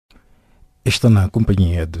está na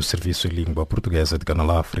companhia do Serviço em Língua Portuguesa de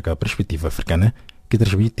Canal África, Perspectiva Africana, que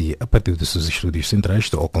transmite a partir dos seus estúdios centrais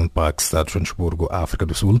do Auckland Park, Estado de Joanesburgo, África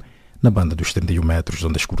do Sul, na banda dos 31 metros de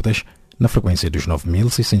ondas curtas, na frequência dos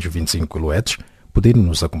 9.625 kHz, podendo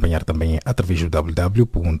nos acompanhar também através do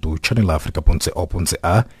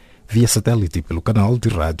www.channelafrica.co.za, via satélite pelo canal de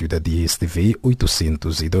rádio da DSTV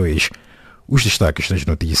 802. Os destaques das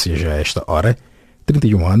notícias a esta hora: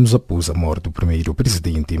 31 anos após a morte do primeiro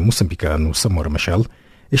presidente moçambicano Samora Machel,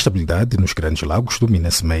 estabilidade nos Grandes Lagos domina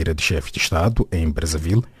a cimeira de chefe de Estado em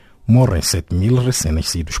Brazzaville, morrem 7.000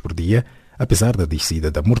 recém-nascidos por dia, apesar da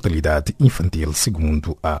descida da mortalidade infantil,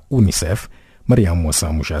 segundo a Unicef. Mariamo,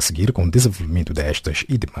 passamos já a seguir com o desenvolvimento destas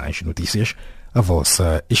e demais notícias. A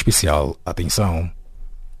vossa especial atenção.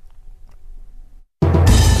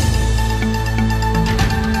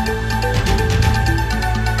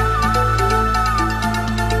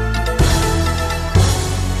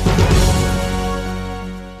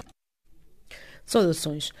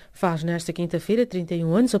 Saudações. Faz nesta quinta-feira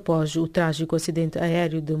 31 anos após o trágico acidente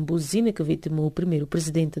aéreo de Mbuzina que vitimou o primeiro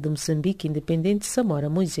presidente de Moçambique independente, Samora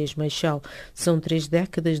Moisés Machel. São 3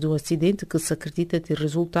 décadas do acidente que se acredita ter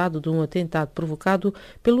resultado de um atentado provocado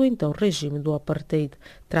pelo então regime do apartheid.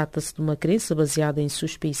 Trata-se de uma crença baseada em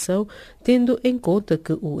suspeição, tendo em conta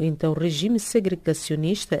que o então regime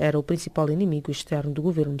segregacionista era o principal inimigo externo do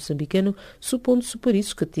governo moçambicano, supondo-se por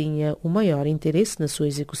isso que tinha o maior interesse na sua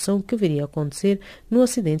execução, que viria a acontecer no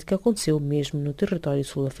acidente que aconteceu mesmo no território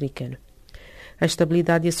sul-africano. A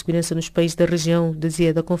estabilidade e a segurança nos países da região,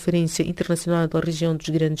 dizia da Conferência Internacional da Região dos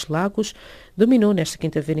Grandes Lagos, dominou nesta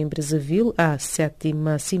quinta-feira em Brazzaville a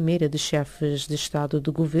 7ª cimeira de chefes de Estado de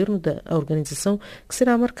Governo da organização, que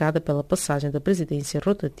será marcada pela passagem da presidência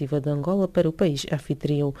rotativa de Angola para o país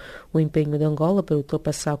anfitrião. O empenho de Angola para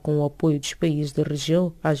ultrapassar com o apoio dos países da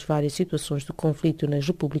região as várias situações de conflito nas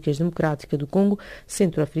Repúblicas Democráticas do Congo,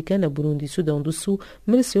 Centro-Africana, Burundi e Sudão do Sul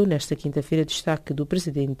mereceu nesta quinta-feira destaque do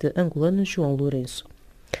presidente angolano João Lourenço.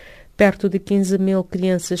 Perto de 15.000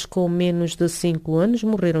 crianças com menos de 5 anos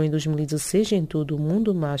morreram em 2016 em todo o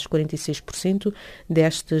mundo, mas 46%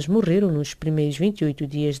 destas morreram nos primeiros 28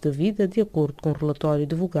 dias de vida, de acordo com o relatório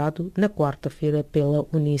divulgado na quarta-feira pela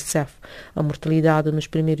Unicef. A mortalidade nos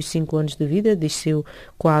primeiros 5 anos de vida desceu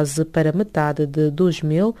quase para metade de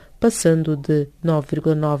 2000, passando de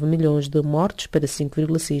 9,9 milhões de mortes para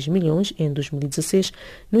 5,6 milhões em 2016.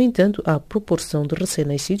 No entanto, a proporção de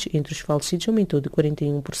recém-nascidos entre os falecidos aumentou de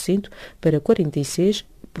 41% para 46%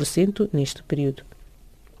 neste período.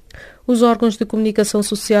 Os órgãos de comunicação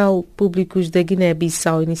social públicos da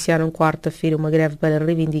Guiné-Bissau iniciaram quarta-feira uma greve para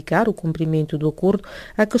reivindicar o cumprimento do acordo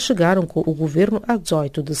a que chegaram com o governo a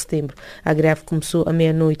 18 de setembro. A greve começou à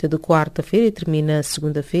meia-noite de quarta-feira e termina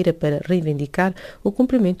segunda-feira para reivindicar o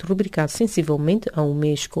cumprimento rubricado sensivelmente a um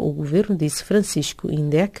mês com o governo, disse Francisco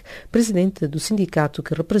Indec, presidente do sindicato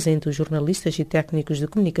que representa os jornalistas e técnicos de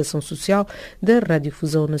comunicação social da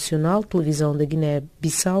Radiodifusão Nacional, Televisão da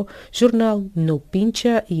Guiné-Bissau, Jornal No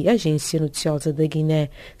Pincha e Agência Noticiosa da Guiné.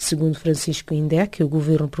 Segundo Francisco Indec, o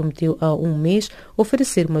governo prometeu há um mês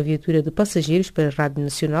oferecer uma viatura de passageiros para a Rádio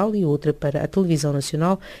Nacional e outra para a Televisão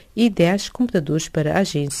Nacional e 10 computadores para a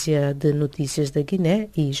Agência de Notícias da Guiné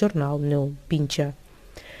e Jornal No Pincha.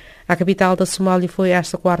 A capital da Somália foi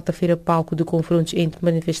esta quarta-feira palco de confrontos entre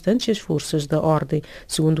manifestantes e as forças da ordem.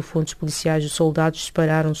 Segundo fontes policiais, os soldados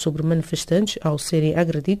dispararam sobre manifestantes ao serem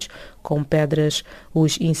agredidos com pedras.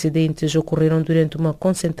 Os incidentes ocorreram durante uma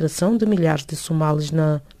concentração de milhares de somalis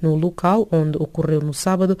no local onde ocorreu no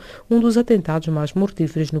sábado um dos atentados mais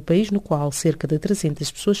mortíferos no país, no qual cerca de 300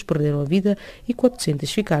 pessoas perderam a vida e 400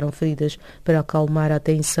 ficaram feridas. Para acalmar a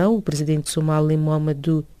tensão, o presidente somali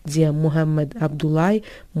Mohamed Abdullahi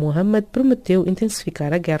Mohamed prometeu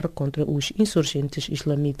intensificar a guerra contra os insurgentes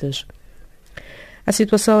islamitas. A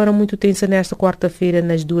situação era muito tensa nesta quarta-feira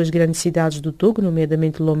nas 2 grandes cidades do Togo,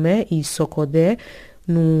 nomeadamente Lomé e Sokodé,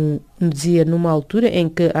 numa altura em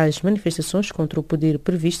que as manifestações contra o poder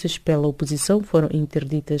previstas pela oposição foram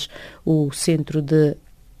interditas. O centro de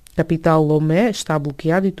capital Lomé está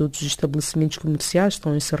bloqueado e todos os estabelecimentos comerciais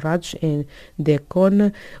estão encerrados em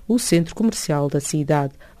Dekona, o centro comercial da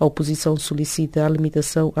cidade. A oposição solicita a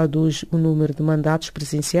limitação a 2 o número de mandatos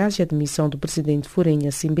presidenciais e a admissão do presidente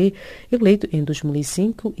Faure Simbe, eleito em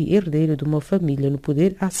 2005 e herdeiro de uma família no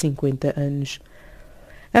poder há 50 anos.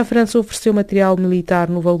 A França ofereceu material militar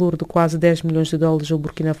no valor de quase 10 milhões de dólares ao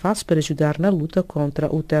Burkina Faso para ajudar na luta contra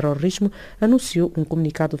o terrorismo, anunciou um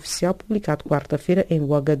comunicado oficial publicado quarta-feira em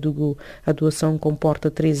Ouagadougou. A doação comporta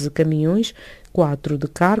 13 caminhões 4 de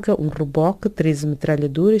carga, um reboque, 13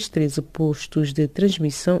 metralhadoras, 13 postos de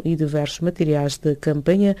transmissão e diversos materiais de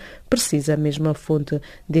campanha. Precisa a mesma fonte.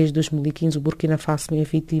 Desde 2015, o Burkina Faso é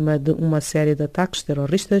vítima de uma série de ataques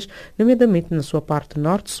terroristas, nomeadamente na sua parte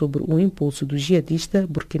norte, sob o impulso do jihadista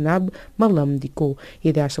burkinabé Malam Dicko.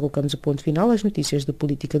 E desta colocamos o ponto final às notícias de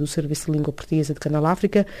política do Serviço de Língua Portuguesa de Canal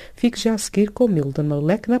África. Fique já a seguir com Milton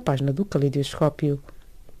Malek na página do Caleidoscópio.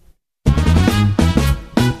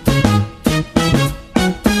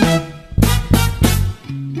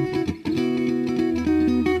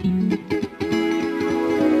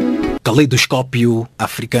 Caleidoscópio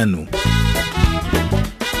africano.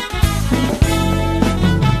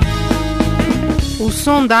 O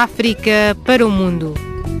som da África para o mundo.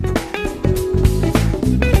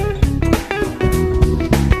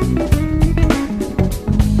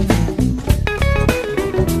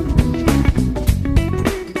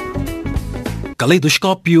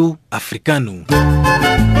 Caleidoscópio africano.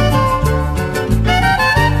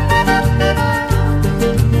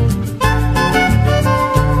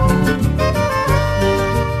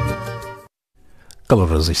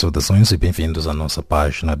 Calorosas saudações e bem-vindos à nossa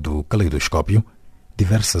página do Caleidoscópio.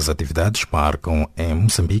 Diversas atividades marcam em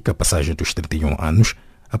Moçambique a passagem dos 31 anos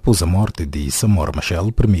após a morte de Samora Machel,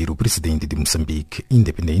 primeiro presidente de Moçambique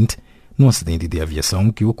independente, num acidente de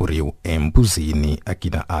aviação que ocorreu em Mbuzini, aqui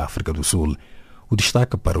na África do Sul. O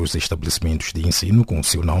destaque para os estabelecimentos de ensino com o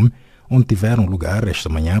seu nome, onde tiveram lugar esta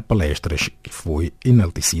manhã palestras que foi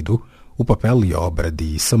enaltecido o papel e obra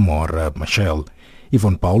de Samora Machel.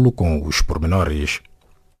 Ivone Paulo com os pormenores.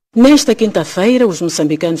 Nesta quinta-feira, os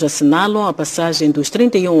moçambicanos assinalam a passagem dos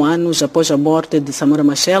 31 anos após a morte de Samora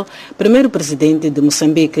Machel, primeiro presidente de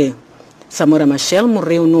Moçambique. Samora Machel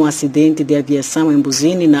morreu num acidente de aviação em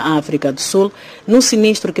Mbuzini, na África do Sul, num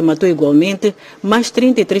sinistro que matou igualmente mais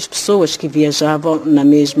 33 pessoas que viajavam na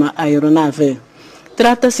mesma aeronave.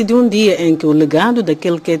 Trata-se de um dia em que o legado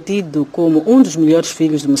daquele que é tido como um dos melhores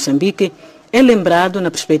filhos de Moçambique é lembrado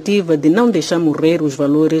na perspectiva de não deixar morrer os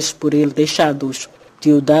valores por ele deixados.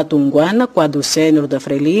 Teodato Nguana, quadro sênior da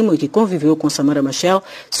Frelimo e que conviveu com Samora Machel,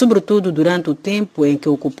 sobretudo durante o tempo em que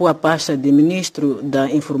ocupou a pasta de Ministro da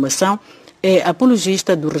Informação, é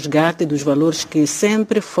apologista do resgate dos valores que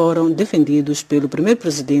sempre foram defendidos pelo primeiro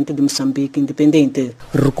presidente de Moçambique independente.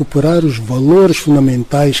 Recuperar os valores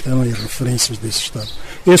fundamentais que eram as referências desse Estado.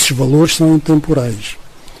 Esses valores são intemporais.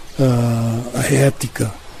 A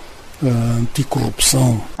ética, a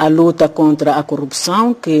anticorrupção. A luta contra a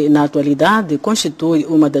corrupção, que na atualidade constitui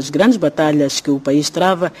uma das grandes batalhas que o país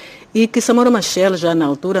trava e que Samora Machel já na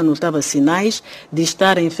altura notava sinais de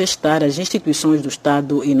estar a infestar as instituições do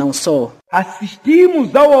Estado e não só.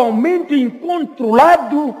 Assistimos ao aumento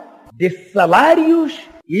incontrolado de salários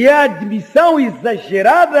e à admissão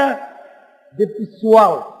exagerada de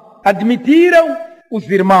pessoal. Admitiram os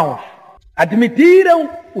irmãos, admitiram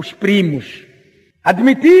os primos,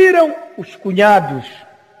 admitiram os cunhados,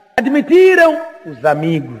 admitiram os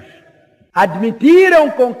amigos, admitiram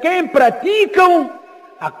com quem praticam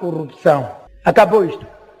a corrupção. Acabou isto.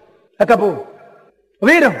 Acabou.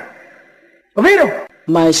 Ouviram? Ouviram?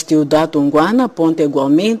 Mas Teodato Nguana aponta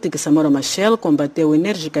igualmente que Samora Machel combateu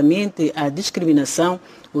energicamente a discriminação,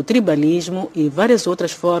 o tribalismo e várias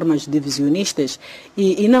outras formas divisionistas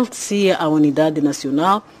e enaltecia a unidade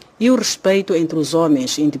nacional e o respeito entre os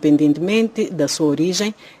homens, independentemente da sua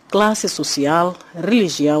origem, classe social,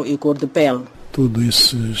 religião e cor de pele.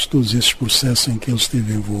 Todos esses processos em que ele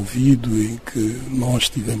esteve envolvido e que nós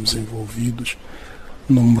estivemos envolvidos,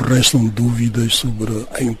 não me restam dúvidas sobre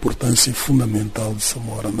a importância fundamental de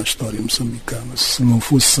Samora na história moçambicana. Se não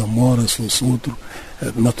fosse Samora, se fosse outro,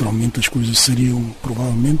 naturalmente as coisas seriam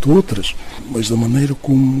provavelmente outras. Mas da maneira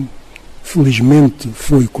como felizmente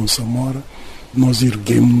foi com Samora, nós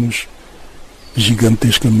erguemos-nos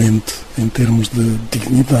gigantescamente em termos de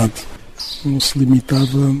dignidade. Não se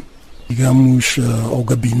limitava, digamos, ao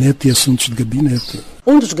gabinete e assuntos de gabinete.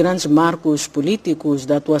 Um dos grandes marcos políticos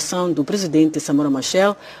da atuação do presidente Samora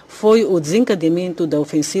Machel foi o desencadeamento da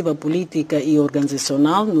ofensiva política e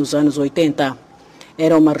organizacional nos anos 80.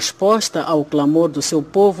 Era uma resposta ao clamor do seu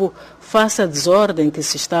povo face à desordem que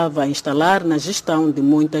se estava a instalar na gestão de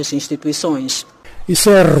muitas instituições. Isso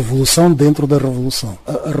é a revolução dentro da revolução.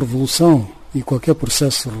 A revolução e qualquer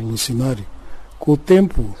processo revolucionário, com o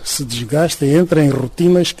tempo se desgasta e entra em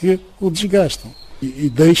rotinas que o desgastam e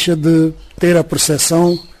deixa de ter a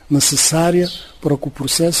percepção necessária para que o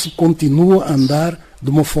processo continue a andar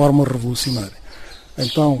de uma forma revolucionária.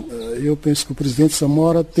 Então, eu penso que o presidente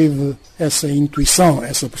Samora teve essa intuição,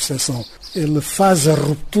 essa percepção. Ele faz a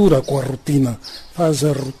ruptura com a rotina, faz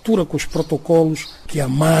a ruptura com os protocolos que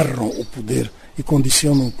amarram o poder e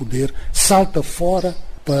condicionam o poder, salta fora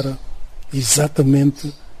para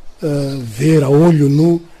exatamente ver a olho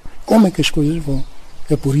nu como é que as coisas vão.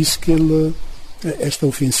 É por isso que esta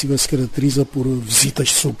ofensiva se caracteriza por visitas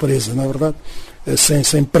de surpresa, na verdade,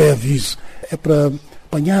 sem pré-aviso. É para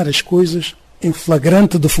apanhar as coisas em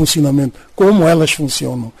flagrante de funcionamento, como elas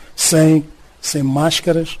funcionam, sem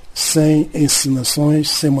máscaras, sem encenações,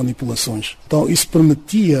 sem manipulações. Então isso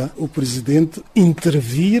permitia o presidente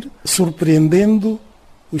intervir, surpreendendo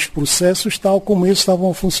os processos tal como eles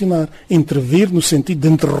estavam a funcionar. Intervir no sentido de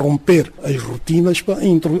interromper as rotinas para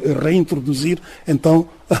reintroduzir então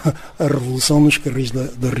a revolução nos carris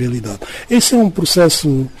da realidade. Esse é um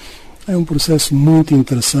processo muito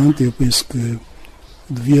interessante. Eu penso que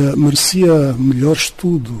merecia melhor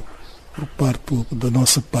estudo por parte da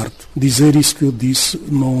nossa parte. Dizer isso que eu disse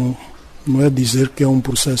não é dizer que é um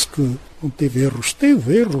processo que não teve erros.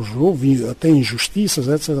 Teve erros, houve até injustiças,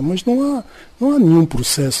 etc. Mas não há nenhum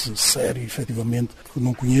processo sério, efetivamente, que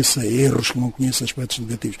não conheça erros, que não conheça aspectos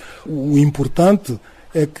negativos. O importante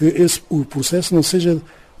é que o processo não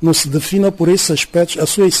se defina por esses aspectos, a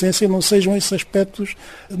sua essência não sejam esses aspectos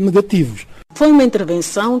negativos. Foi uma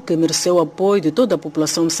intervenção que mereceu o apoio de toda a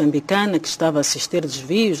população moçambicana que estava a assistir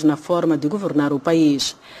desvios na forma de governar o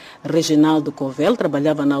país. Reginaldo Covel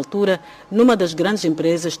trabalhava na altura numa das grandes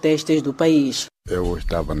empresas têxteis do país. Eu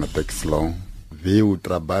estava na Texlon, vi o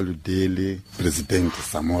trabalho dele, presidente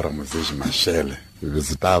Samora Moisés Machel.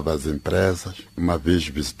 Visitava as empresas, uma vez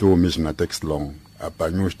visitou mesmo na Texlon,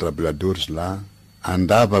 apanhou os trabalhadores lá,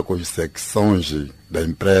 andava com as secções das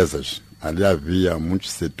empresas. Ali havia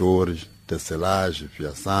muitos setores, tecelagem,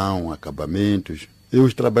 fiação, acabamentos. E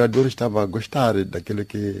os trabalhadores estavam a gostar daquilo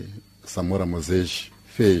que Samora Moisés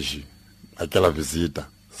fez, aquela visita.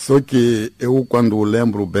 Só que eu, quando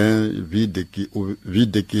lembro bem, vi de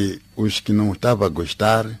que os que não estavam a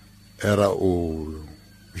gostar eram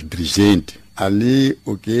os dirigentes. Ali,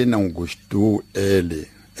 o que não gostou ele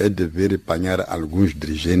é de ver apanhar alguns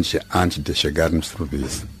dirigentes antes de chegar no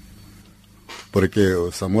serviço. Porque o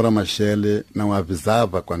Samora Machel não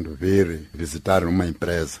avisava quando vir visitar uma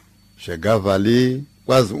empresa. Chegava ali,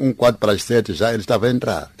 quase 6:15 já ele estava a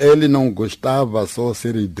entrar. Ele não gostava só de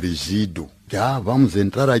ser dirigido. Vamos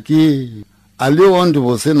entrar aqui. Ali onde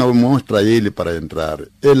você não mostra ele para entrar,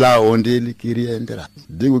 é lá onde ele queria entrar.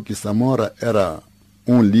 Digo que Samora era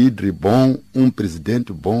um líder bom, um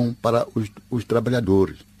presidente bom para os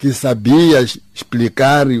trabalhadores, que sabia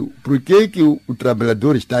explicar por que o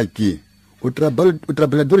trabalhador está aqui. O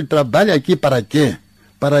trabalhador trabalha aqui para quê?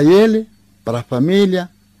 Para ele, para a família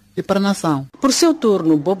e para a nação. Por seu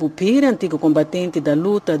turno, Bobo Pire, antigo combatente da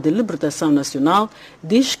luta de libertação nacional,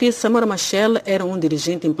 diz que Samora Machel era um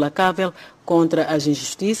dirigente implacável contra as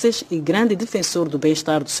injustiças e grande defensor do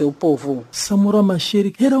bem-estar do seu povo. Samora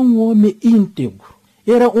Machel era um homem íntegro,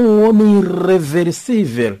 era um homem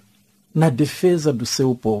irreversível na defesa do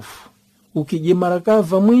seu povo. O que lhe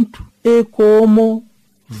marcava muito é como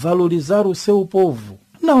valorizar o seu povo.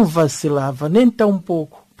 Não vacilava nem tão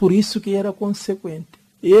pouco, por isso que era consequente.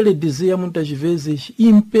 Ele dizia muitas vezes: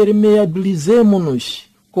 impermeabilizemo-nos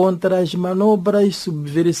contra as manobras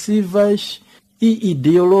subversivas e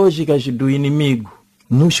ideológicas do inimigo,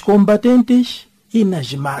 nos combatentes e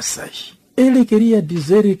nas massas. Ele queria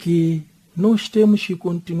dizer que nós temos que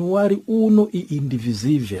continuar uno e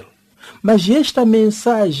indivisível. Mas esta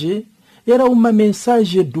mensagem era uma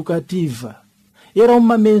mensagem educativa, era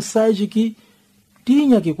uma mensagem que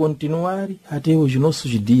tinha que continuar até os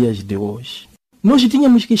nossos dias de hoje. Nós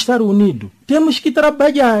tínhamos que estar unidos, temos que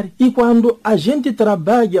trabalhar. E quando a gente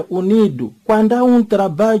trabalha unido, quando há um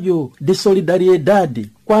trabalho de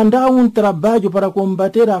solidariedade, quando há um trabalho para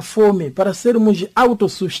combater a fome, para sermos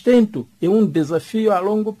autossustento, é um desafio a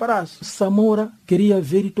longo prazo. Samora queria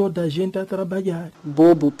ver toda a gente a trabalhar.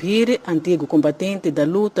 Bobo Pire, antigo combatente da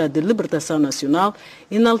luta de libertação nacional,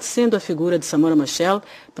 enaltecendo a figura de Samora Machel,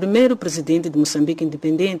 primeiro presidente de Moçambique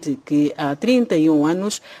independente, que há 31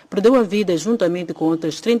 anos perdeu a vida juntamente com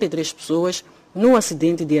outras 33 pessoas num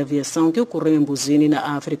acidente de aviação que ocorreu em Buzine,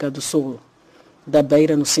 na África do Sul. Da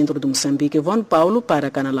Beira, no centro de Moçambique, Von Paulo para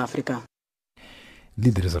Canal África.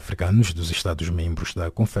 Líderes africanos dos Estados-membros da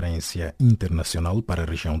Conferência Internacional para a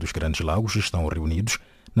Região dos Grandes Lagos estão reunidos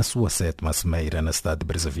na sua 7ª cimeira na cidade de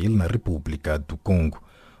Brazzaville, na República do Congo.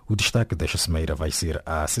 O destaque desta cimeira vai ser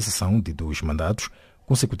a cessação de 2 mandatos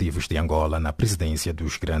consecutivos de Angola na presidência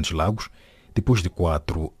dos Grandes Lagos, depois de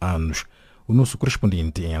 4 anos. O nosso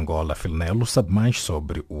correspondente em Angola, Filnelo, sabe mais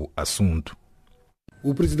sobre o assunto.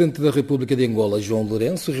 O presidente da República de Angola, João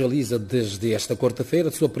Lourenço, realiza desde esta quarta-feira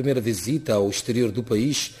a sua primeira visita ao exterior do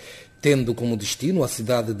país tendo como destino a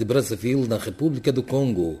cidade de Brazzaville, na República do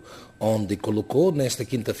Congo, onde colocou nesta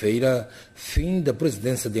quinta-feira fim da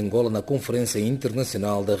presidência de Angola na Conferência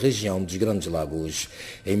Internacional da Região dos Grandes Lagos.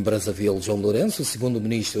 Em Brazzaville, João Lourenço, segundo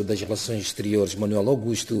ministro das Relações Exteriores, Manuel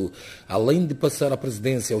Augusto, além de passar a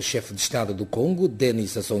presidência ao chefe de Estado do Congo,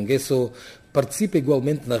 Denis Sassou Nguesso, participa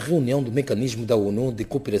igualmente na reunião do Mecanismo da ONU de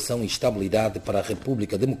Cooperação e Estabilidade para a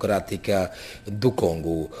República Democrática do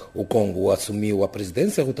Congo. O Congo assumiu a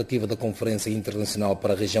presidência rotativa da Conferência Internacional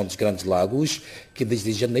para a Região dos Grandes Lagos, que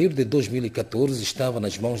desde janeiro de 2014 estava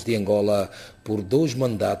nas mãos de Angola por 2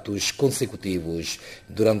 mandatos consecutivos.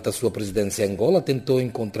 Durante a sua presidência, Angola tentou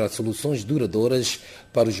encontrar soluções duradouras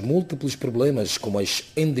para os múltiplos problemas como as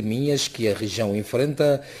endemias que a região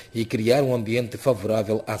enfrenta e criar um ambiente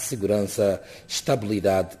favorável à segurança,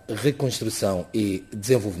 estabilidade, reconstrução e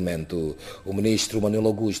desenvolvimento. O ministro Manuel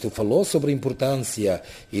Augusto falou sobre a importância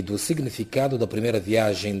e do significado da primeira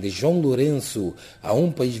viagem de João Lourenço a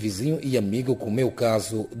um país vizinho e amigo, como é o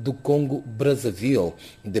caso do Congo-Brazzaville,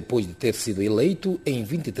 depois de ter sido eleito em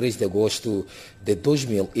 23 de agosto de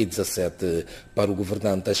 2017. Para o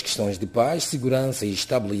governante, as questões de paz, segurança e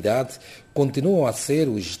estabilidade continuam a ser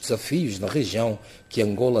os desafios na região que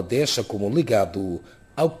Angola deixa como legado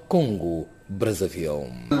ao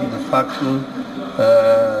Congo-Brazzaville. De facto,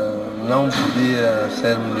 não podia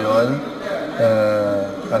ser melhor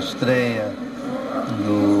a estreia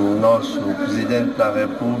do nosso Presidente da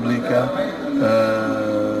República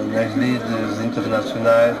nas lides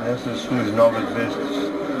internacionais, nessas suas novas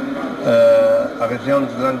vestes. A região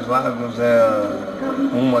dos Grandes Lagos é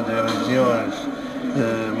uma das regiões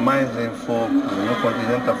mais em foco no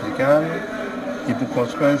continente africano e, por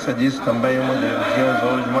consequência disso, também uma das regiões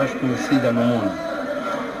hoje mais conhecidas no mundo.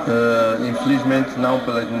 Infelizmente não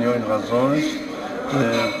pelas milhões de razões,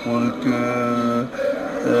 porque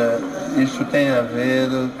isso tem a ver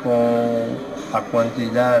com a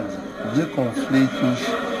quantidade de conflitos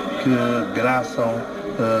que graçam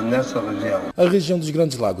nessa região. A região dos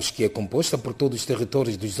Grandes Lagos, que é composta por todos os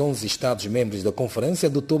territórios dos 11 Estados-membros da Conferência,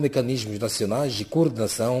 adotou mecanismos nacionais de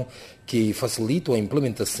coordenação que facilitam a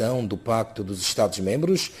implementação do Pacto dos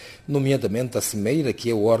Estados-membros, nomeadamente a Cimeira, que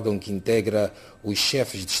é o órgão que integra os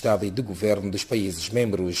chefes de Estado e de Governo dos países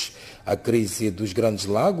membros. A crise dos Grandes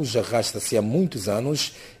Lagos arrasta-se há muitos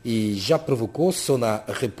anos e já provocou só na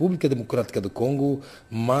República Democrática do Congo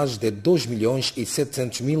mais de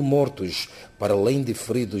 2.700.000 mortos, para além de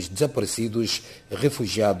feridos, desaparecidos,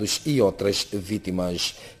 refugiados e outras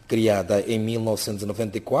vítimas. Criada em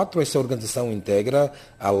 1994, esta organização integra,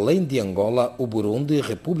 além de Angola, o Burundi,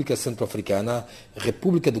 República Centro-Africana,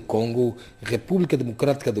 República do Congo, República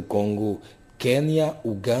Democrática do Congo, Quênia,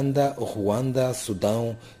 Uganda, Ruanda,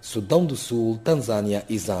 Sudão, Sudão do Sul, Tanzânia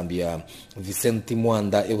e Zâmbia. Vicente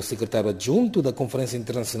Mwanda é o secretário adjunto da Conferência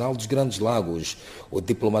Internacional dos Grandes Lagos. O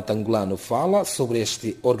diplomata angolano fala sobre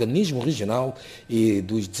este organismo regional e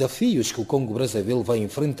dos desafios que o Congo-Brazzaville vai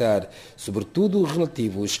enfrentar, sobretudo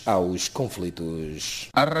relativos aos conflitos.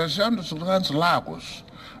 A região dos Grandes Lagos,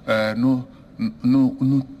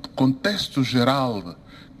 no contexto geral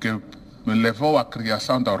que levou à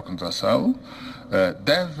criação da organização,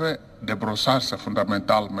 deve debruçar-se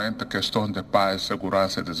fundamentalmente a questão de paz,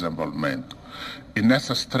 segurança e desenvolvimento. E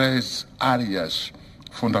nessas 3 áreas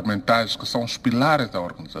fundamentais, que são os pilares da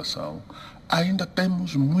organização, ainda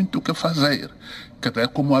temos muito o que fazer. É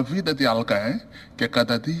como a vida de alguém que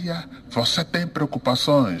cada dia você tem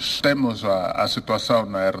preocupações. Temos a situação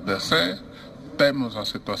na RDC, temos a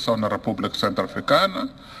situação na República Centro-Africana,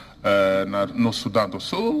 no Sudão do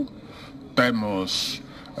Sul, temos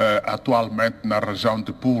atualmente na região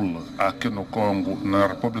de Pule, aqui no Congo, na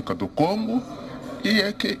República do Congo,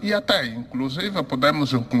 e até, inclusive,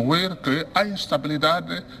 podemos incluir que há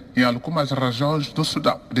instabilidade em algumas regiões do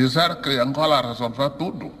Sudão. Dizer que Angola resolveu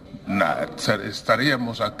tudo, não,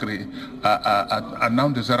 estaríamos a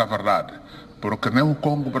não dizer a verdade, porque nem o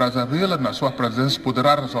Congo-Brazzaville, na sua presença,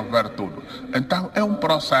 poderá resolver tudo. Então, é um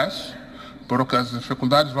processo, porque as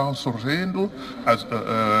dificuldades vão surgindo,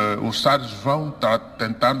 os Estados vão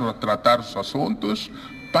tentando tratar os assuntos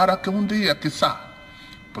para que um dia, quiçá,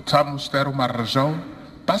 possamos ter uma região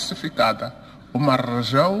pacificada, uma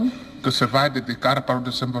região que se vai dedicar para o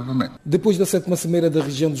desenvolvimento. Depois da 7ª Cimeira da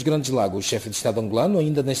região dos Grandes Lagos, o chefe de Estado angolano,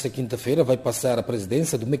 ainda nesta quinta-feira, vai passar a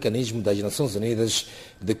presidência do Mecanismo das Nações Unidas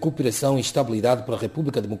de Cooperação e Estabilidade para a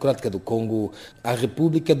República Democrática do Congo, a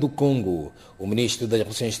República do Congo. O ministro das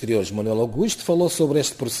Relações Exteriores, Manuel Augusto, falou sobre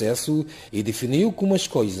este processo e definiu como as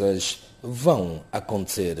coisas vão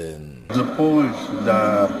acontecer. Depois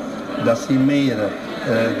da Cimeira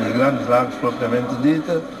dos Grandes Lagos propriamente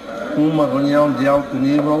dita, uma reunião de alto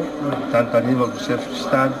nível, tanto a nível dos chefes de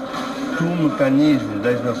Estado do mecanismo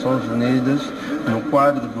das Nações Unidas no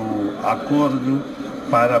quadro do Acordo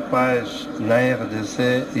para a Paz na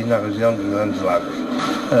RDC e na região dos Grandes Lagos.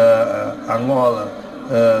 Angola,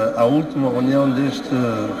 a última reunião deste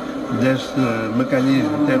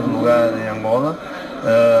mecanismo teve lugar em Angola,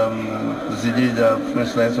 presidida por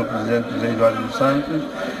Sua Excelência o Presidente José Eduardo dos Santos,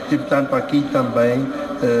 e portanto aqui também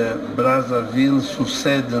Brazzaville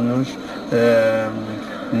sucede-nos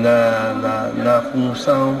na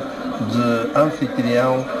função de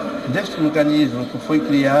anfitrião deste mecanismo que foi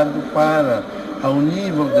criado para, ao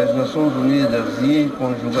nível das Nações Unidas e em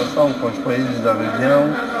conjugação com os países da região,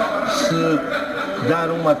 se dar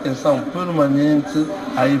uma atenção permanente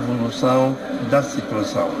à evolução da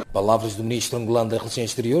situação. Palavras do ministro angolano das Relações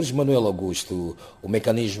Exteriores, Manuel Augusto. O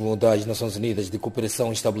mecanismo das Nações Unidas de Cooperação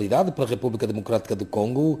e Estabilidade para a República Democrática do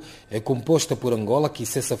Congo é composta por Angola, que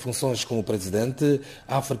cessa funções como presidente,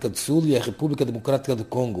 a África do Sul e a República Democrática do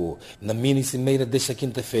Congo. Na mini-cimeira desta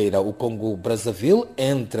quinta-feira, o Congo-Brazzaville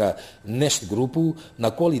entra neste grupo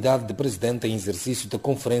na qualidade de presidente em exercício da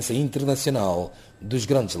Conferência Internacional dos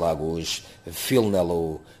Grandes Lagos. Phil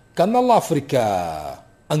Nello, Canal África,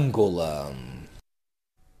 Angola.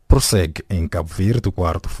 Prossegue em Cabo Verde o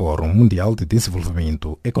 4º Fórum Mundial de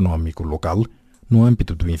Desenvolvimento Econômico Local. No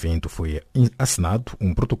âmbito do evento foi assinado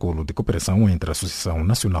um protocolo de cooperação entre a Associação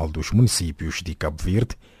Nacional dos Municípios de Cabo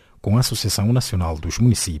Verde com a Associação Nacional dos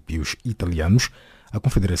Municípios Italianos, a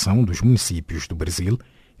Confederação dos Municípios do Brasil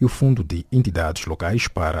e o Fundo de Entidades Locais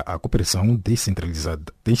para a Cooperação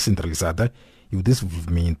Descentralizada e o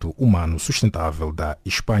Desenvolvimento Humano Sustentável da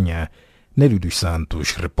Espanha. Nélio dos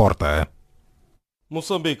Santos reporta.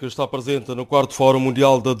 Moçambique está presente no 4º Fórum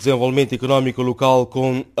Mundial de Desenvolvimento Econômico Local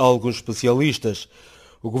com alguns especialistas.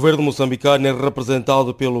 O governo moçambicano é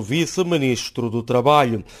representado pelo vice-ministro do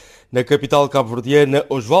Trabalho. Na capital cabo-verdiana,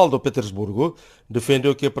 Osvaldo Petersburgo,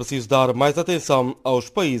 defendeu que é preciso dar mais atenção aos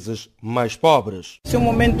países mais pobres. Esse é um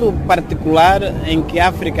momento particular em que a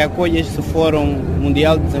África acolhe este Fórum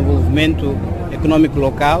Mundial de Desenvolvimento Econômico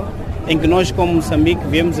Local, em que nós, como Moçambique,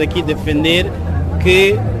 viemos aqui defender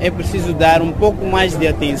que é preciso dar um pouco mais de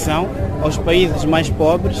atenção aos países mais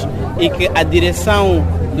pobres e que a direção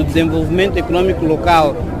do desenvolvimento econômico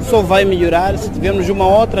local só vai melhorar se tivermos uma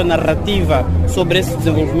outra narrativa sobre esse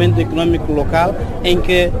desenvolvimento econômico local, em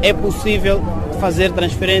que é possível fazer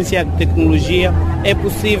transferência de tecnologia, é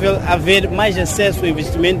possível haver mais acesso ao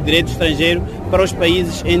investimento de direito estrangeiro para os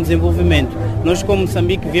países em desenvolvimento. Nós, como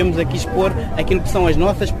Moçambique, viemos aqui expor aquilo que são as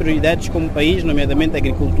nossas prioridades como país, nomeadamente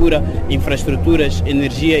agricultura, infraestruturas,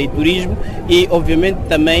 energia e turismo, e, obviamente,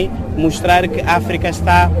 também mostrar que a África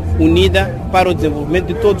está unida para o desenvolvimento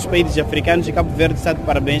de todos os países africanos, e Cabo Verde está de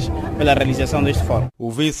parabéns pela realização deste fórum. O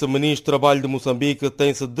vice-ministro do Trabalho de Moçambique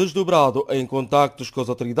tem-se desdobrado em contactos com as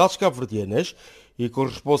autoridades cabo-verdianas e com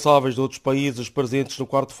os responsáveis de outros países presentes no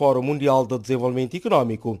 4º Fórum Mundial de Desenvolvimento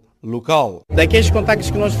Econômico Local. Daqueles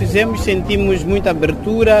contactos que nós fizemos, sentimos muita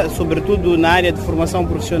abertura, sobretudo na área de formação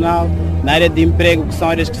profissional, na área de emprego, que são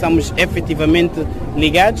áreas que estamos efetivamente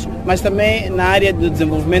ligados, mas também na área de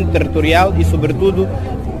desenvolvimento territorial e, sobretudo,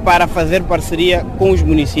 para fazer parceria com os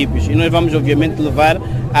municípios. E nós vamos, obviamente, levar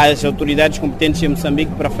as autoridades competentes em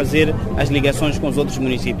Moçambique para fazer as ligações com os outros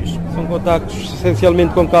municípios. São contactos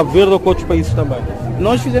essencialmente com Cabo Verde ou com outros países também?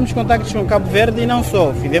 Nós fizemos contactos com Cabo Verde e não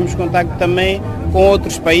só. Fizemos contacto também com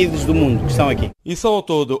outros países do mundo que estão aqui. E são ao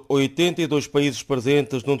todo 82 países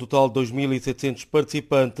presentes, num total de 2.700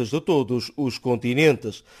 participantes de todos os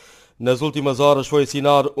continentes. Nas últimas horas foi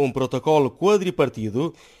assinado um protocolo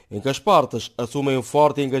quadripartido em que as partes assumem um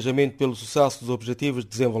forte engajamento pelo sucesso dos Objetivos de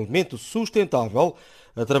Desenvolvimento Sustentável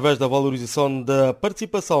através da valorização da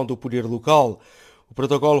participação do poder local. O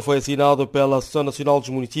protocolo foi assinado pela Associação Nacional dos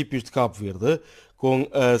Municípios de Cabo Verde, com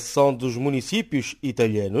a Associação dos Municípios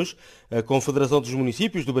Italianos, a Confederação dos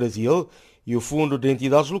Municípios do Brasil e o Fundo de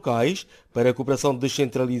Entidades Locais para a Cooperação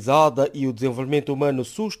Descentralizada e o Desenvolvimento Humano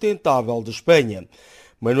Sustentável de Espanha.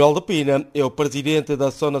 Manuel da Pina é o presidente da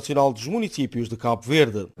Associação Nacional dos Municípios de Cabo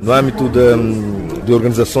Verde. No âmbito de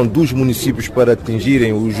organização dos municípios para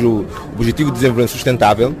atingirem o Objetivo de Desenvolvimento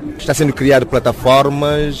Sustentável, está sendo criado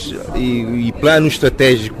plataformas e plano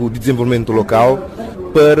estratégico de desenvolvimento local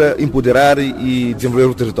para empoderar e desenvolver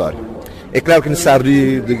o território. É claro que é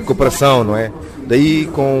necessário de cooperação, não é? Daí,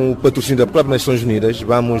 com o patrocínio das próprias Nações Unidas,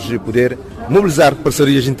 vamos poder mobilizar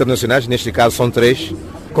parcerias internacionais, neste caso são 3,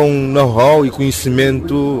 com know-how e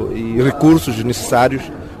conhecimento e recursos necessários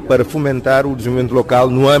para fomentar o desenvolvimento local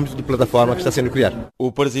no âmbito de plataforma que está sendo criada.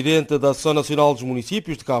 O presidente da Associação Nacional dos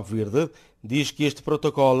Municípios de Cabo Verde diz que este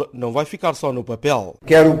protocolo não vai ficar só no papel.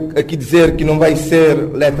 Quero aqui dizer que não vai ser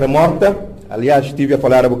letra morta. Aliás, estive a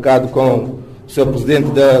falar há bocado com o Sr.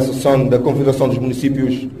 Presidente da Associação da Confederação dos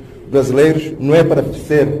Municípios Brasileiros, não é para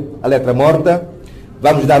ser a letra morta.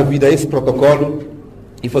 Vamos dar vida a esse protocolo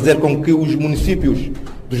e fazer com que os municípios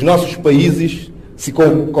dos nossos países se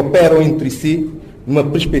cooperam entre si numa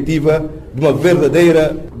perspectiva de uma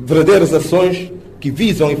verdadeiras ações que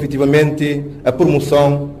visam efetivamente a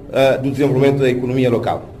promoção do desenvolvimento da economia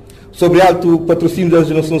local. Sobre alto patrocínio das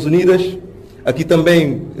Nações Unidas, aqui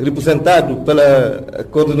também representado pela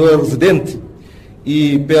coordenadora residente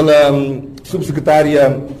e pela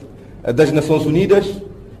subsecretária das Nações Unidas,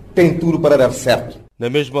 tem tudo para dar certo. Na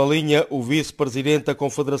mesma linha, o vice-presidente da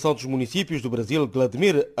Confederação dos Municípios do Brasil,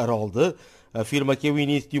 Vladimir Arolde, afirma que é o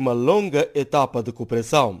início de uma longa etapa de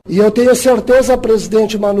cooperação. E eu tenho certeza,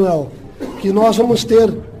 presidente Manuel, que nós vamos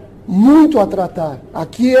ter muito a tratar.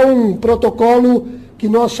 Aqui é um protocolo que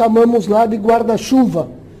nós chamamos lá de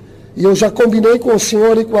guarda-chuva. E eu já combinei com o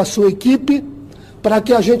senhor e com a sua equipe para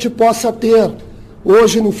que a gente possa ter,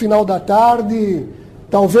 hoje no final da tarde,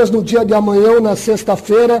 talvez no dia de amanhã ou na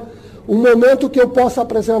sexta-feira, um momento que eu possa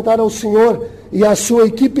apresentar ao senhor e à sua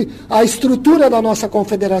equipe a estrutura da nossa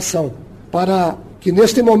confederação, para que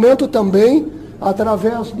neste momento também,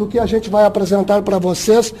 através do que a gente vai apresentar para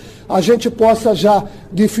vocês, a gente possa já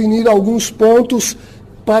definir alguns pontos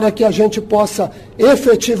para que a gente possa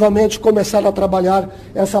efetivamente começar a trabalhar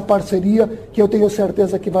essa parceria, que eu tenho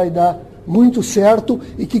certeza que vai dar muito certo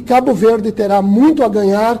e que Cabo Verde terá muito a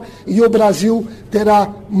ganhar e o Brasil terá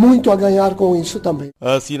muito a ganhar com isso também.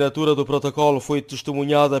 A assinatura do protocolo foi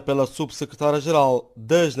testemunhada pela subsecretária-geral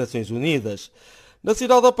das Nações Unidas. Na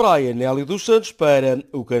cidade da Praia, Nélio dos Santos para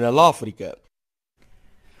o Canal África.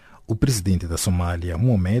 O presidente da Somália,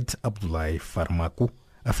 Mohamed Abdullahi Farmaco,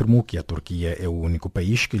 afirmou que a Turquia é o único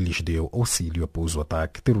país que lhes deu auxílio após o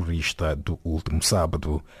ataque terrorista do último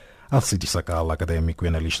sábado. Alcides Sakala, académico e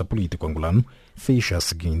analista político angolano, fez a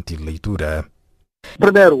seguinte leitura.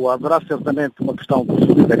 Primeiro, haverá certamente uma questão de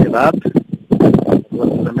solidariedade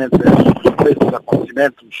relativamente aos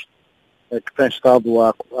acontecimentos que têm estado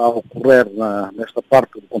a ocorrer nesta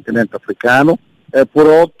parte do continente africano. Por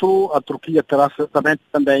outro, a Turquia terá certamente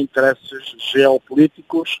também interesses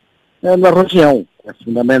geopolíticos na região.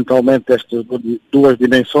 Fundamentalmente estas duas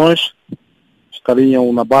dimensões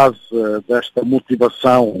estariam na base desta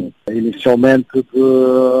motivação inicialmente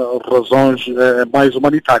de razões mais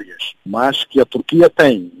humanitárias, mas que a Turquia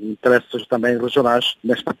tem interesses também regionais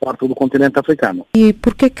nesta parte do continente africano. E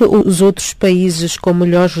por que é que os outros países com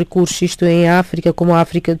melhores recursos, isto em África, como a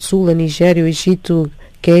África do Sul, a Nigéria, o Egito,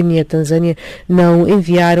 Quênia, Tanzânia, não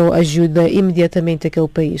enviaram ajuda imediatamente àquele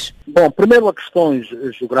país? Bom, primeiro a questões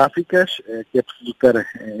geográficas que é preciso ter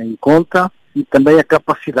em conta e também a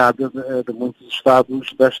capacidade de muitos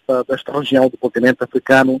Estados desta região do continente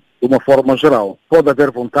africano de uma forma geral. Pode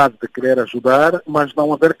haver vontade de querer ajudar, mas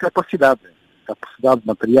não haver capacidade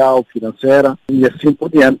material, financeira e assim por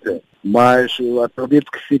diante. Mas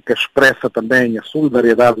acredito que fica expressa também a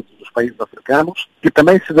solidariedade dos países africanos, que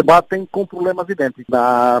também se debatem com problemas idênticos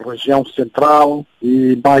na região central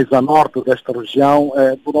e mais a norte desta região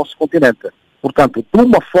do nosso continente. Portanto, de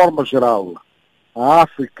uma forma geral, a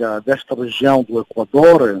África desta região do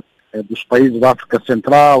Equador, dos países da África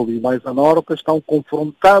Central e mais a norte, estão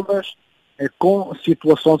confrontadas com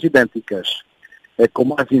situações idênticas, com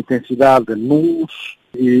mais intensidade nos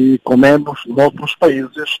e com menos noutros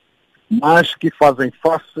países, mas que fazem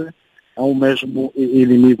face a um mesmo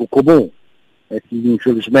inimigo comum, que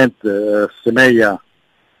infelizmente semeia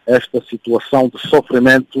esta situação de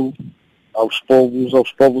sofrimento aos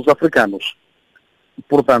povos africanos.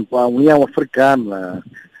 Portanto, a União Africana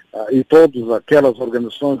e todas aquelas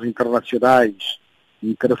organizações internacionais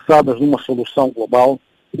interessadas numa solução global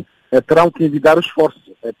terão que envidar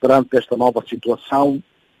esforços perante esta nova situação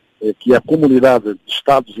que a comunidade de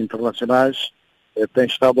Estados internacionais tem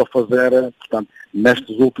estado a fazer, portanto,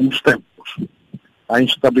 nestes últimos tempos. A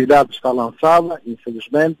instabilidade está lançada,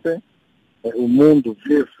 infelizmente, o mundo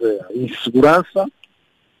vive insegurança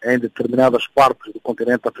em determinadas partes do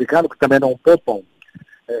continente africano, que também não poupam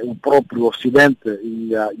o próprio Ocidente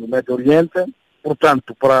e o Médio Oriente.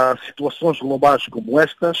 Portanto, para situações globais como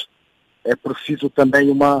estas, é preciso também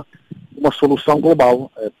uma solução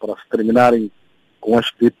global para se terminarem com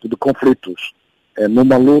este tipo de conflitos.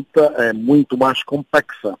 Numa luta muito mais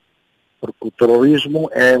complexa, porque o terrorismo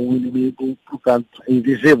é um inimigo, portanto,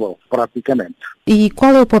 invisível, praticamente. E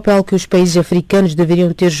qual é o papel que os países africanos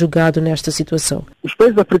deveriam ter jogado nesta situação? Os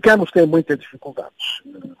países africanos têm muitas dificuldades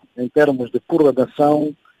em termos de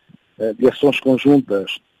coordenação, de ações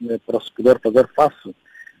conjuntas, para se poder fazer face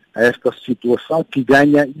a esta situação que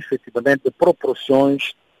ganha, efetivamente,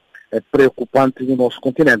 proporções preocupantes no nosso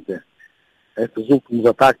continente. estes últimos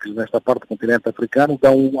ataques nesta parte do continente africano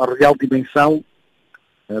dão a real dimensão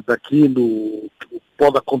daquilo que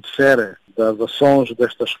pode acontecer das ações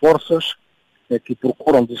destas forças que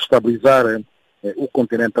procuram desestabilizar o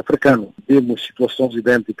continente africano. Vimos situações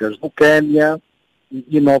idênticas no Quênia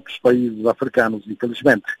e em outros países africanos,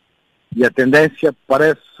 infelizmente. E a tendência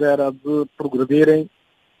parece ser a de progredirem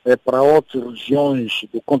para outras regiões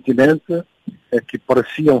do continente que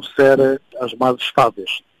pareciam ser as mais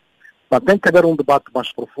estáveis. Mas tem que haver um debate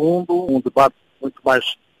mais profundo, um debate muito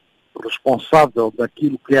mais responsável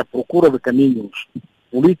daquilo que é a procura de caminhos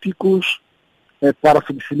políticos para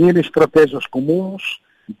se definirem estratégias comuns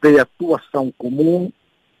de atuação comum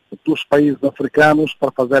dos países africanos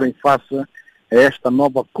para fazerem face a esta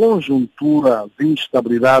nova conjuntura de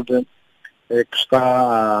instabilidade que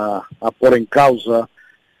está a pôr em causa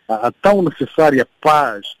a tão necessária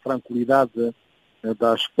paz, tranquilidade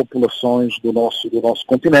das populações do nosso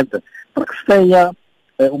continente, para que se tenha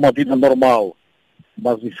uma vida normal.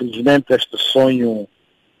 Mas, infelizmente, este sonho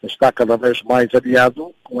está cada vez mais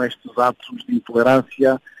adiado com estes atos de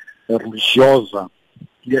intolerância religiosa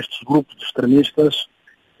que estes grupos extremistas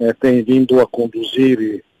têm vindo a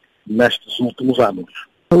conduzir nestes últimos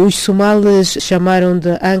anos. Os somalis chamaram de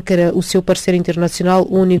Ankara o seu parceiro internacional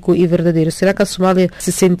único e verdadeiro. Será que a Somália se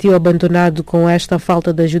sentiu abandonado com esta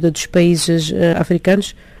falta de ajuda dos países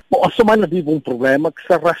africanos? Bom, a Somália vive um problema que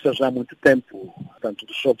se arrasta já há muito tempo. Portanto,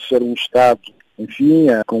 deixou de ser um Estado, enfim,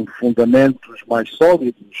 com fundamentos mais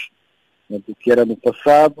sólidos do que era no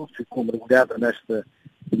passado, ficou mergulhada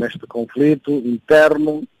neste conflito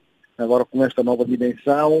interno. Agora, com esta nova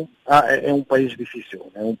dimensão, é um país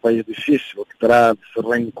difícil. É um país difícil que terá de se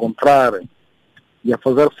reencontrar e a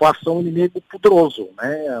fazer face a um inimigo poderoso,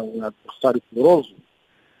 um adversário poderoso,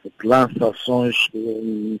 que lança ações,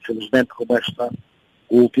 infelizmente, como esta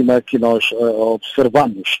última que nós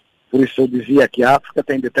observamos. Por isso eu dizia que a África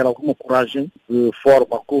tem de ter alguma coragem, de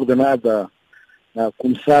forma coordenada, a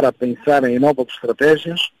começar a pensar em novas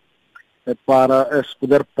estratégias para se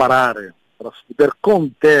poder parar, para se poder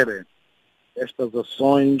conter estas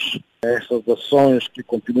ações que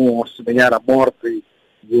continuam a semear a morte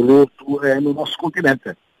e o luto no nosso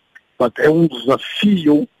continente. Portanto, é um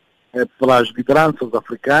desafio para as lideranças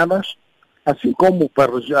africanas, assim como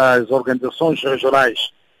para as organizações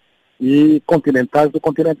regionais e continentais do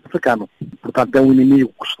continente africano. Portanto, é um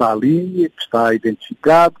inimigo que está ali, que está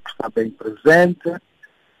identificado, que está bem presente,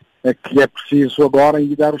 que é preciso agora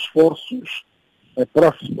envidar esforços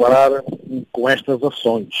para se parar com estas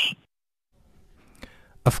ações.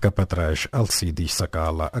 A ficar para trás, Alcides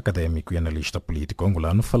Sakala, académico e analista político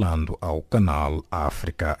angolano, falando ao canal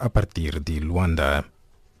África a partir de Luanda.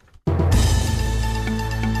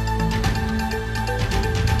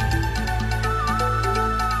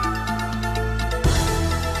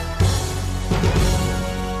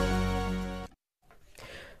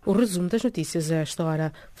 O resumo das notícias a esta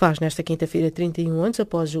hora faz nesta quinta-feira 31 anos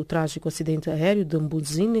após o trágico acidente aéreo de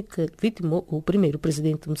Mbuzine que vitimou o primeiro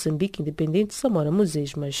presidente de Moçambique independente, Samora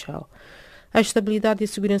Moses Machel. A estabilidade e a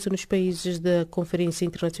segurança nos países da Conferência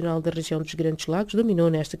Internacional da Região dos Grandes Lagos dominou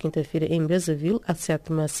nesta quinta-feira em Brazzaville a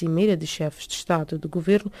 7ª cimeira de chefes de Estado e de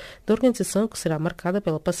Governo da organização, que será marcada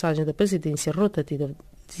pela passagem da presidência rotativa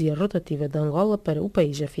de Angola para o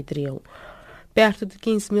país anfitrião. Perto de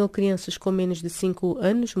 15 mil crianças com menos de 5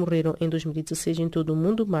 anos morreram em 2016 em todo o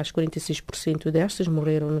mundo, mas 46% destas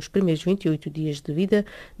morreram nos primeiros 28 dias de vida,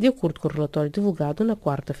 de acordo com o relatório divulgado na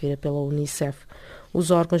quarta-feira pela Unicef.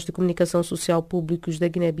 Os órgãos de comunicação social públicos da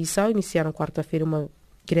Guiné-Bissau iniciaram quarta-feira uma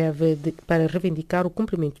greve para reivindicar o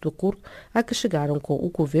cumprimento do acordo a que chegaram com o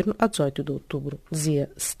governo a 18 de outubro, dizia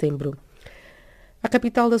setembro. A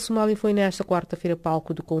capital da Somália foi nesta quarta-feira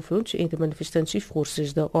palco de confrontos entre manifestantes e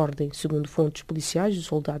forças da ordem. Segundo fontes policiais, os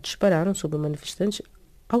soldados dispararam sobre manifestantes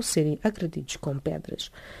ao serem agredidos com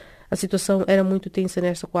pedras. A situação era muito tensa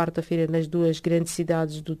nesta quarta-feira nas duas grandes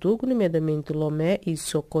cidades do Togo, nomeadamente Lomé e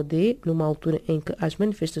Sokodé, numa altura em que as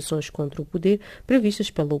manifestações contra o poder previstas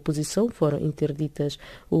pela oposição foram interditas.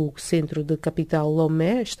 O centro da capital,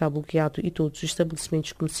 Lomé, está bloqueado e todos os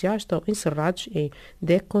estabelecimentos comerciais estão encerrados em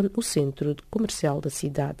Dekon, o centro comercial da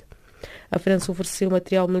cidade. A França ofereceu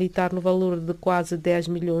material militar no valor de quase 10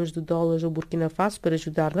 milhões de dólares ao Burkina Faso para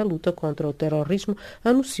ajudar na luta contra o terrorismo,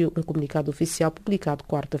 anunciou um comunicado oficial publicado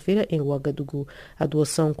quarta-feira em Ouagadougou. A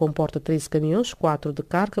doação comporta 13 caminhões, 4 de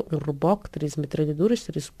carga, um reboque, 13 metralhadoras,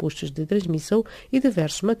 13 postos de transmissão e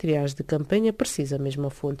diversos materiais de campanha, precisa a mesma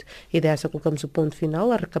fonte. E desta colocamos o ponto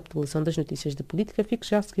final à recapitulação das notícias de política. Fique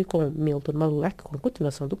já a seguir com Milton Malulek, com a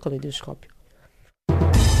continuação do Caleidoscópio.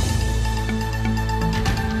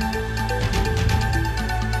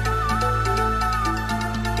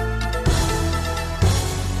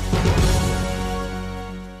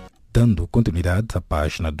 continuidade à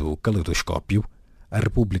página do Caleidoscópio, a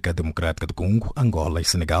República Democrática do Congo, Angola e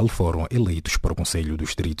Senegal foram eleitos para o Conselho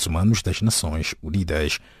dos Direitos Humanos das Nações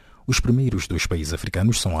Unidas. Os primeiros dois países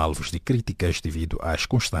africanos são alvos de críticas devido às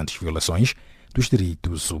constantes violações dos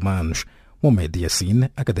direitos humanos. Mohamed Yassine,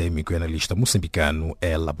 académico e analista moçambicano,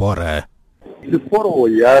 elabora. Se for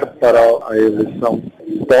olhar para a eleição,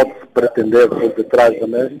 pode-se pretender por detrás da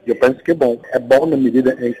mesa, eu penso que é bom. É bom na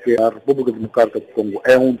medida em que a República Democrática do Congo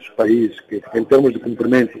é um dos países que, em termos de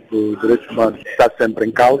cumprimento dos direitos humanos, está sempre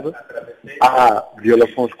em causa. Há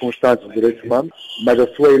violações constantes dos direitos humanos, mas a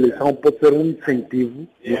sua eleição pode ser um incentivo,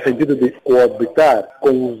 no sentido de coabitar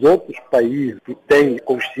com os outros países que têm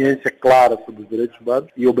consciência clara sobre os direitos humanos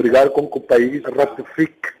e obrigar com que o país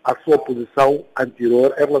ratifique a sua posição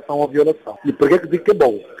anterior em relação à violação. E por que eu digo que é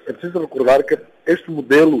bom? É preciso recordar que este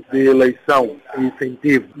modelo de eleição e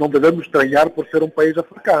incentivo não devemos estranhar por ser um país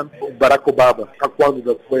africano. O Barack Obama, quando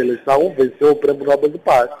da sua eleição, venceu o Prêmio Nobel de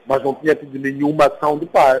Paz, mas não tinha tido nenhuma ação de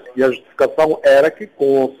paz. E a justificação era que,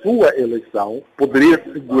 com a sua eleição, poderia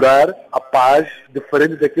segurar a paz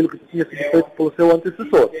diferente daquilo que tinha sido feito pelo seu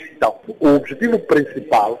antecessor. Então, o objetivo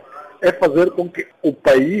principal é fazer com que o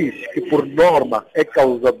país, que por norma é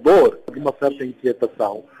causador de uma certa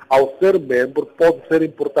inquietação, ao ser membro, pode ser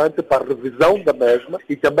importante para a revisão da mesma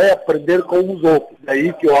e também aprender com os outros.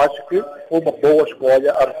 Daí que eu acho que foi uma boa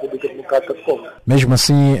escolha a República Democrática do Congo. Mesmo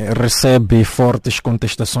assim, recebe fortes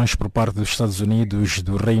contestações por parte dos Estados Unidos,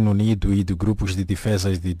 do Reino Unido e de grupos de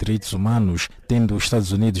defesa de direitos humanos, tendo os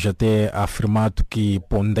Estados Unidos até afirmado que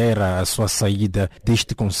pondera a sua saída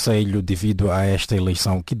deste Conselho devido a esta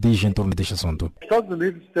eleição. O que diz em torno deste assunto? Os Estados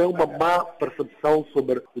Unidos têm uma má percepção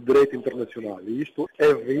sobre o direito internacional e isto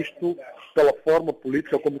é visto pela forma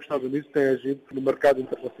política como os Estados Unidos têm agido no mercado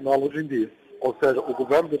internacional hoje em dia. Ou seja, o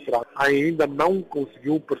governo de Trump ainda não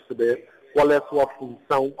conseguiu perceber qual é a sua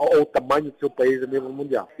função ou o tamanho do seu país a nível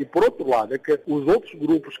mundial. E por outro lado, é que os outros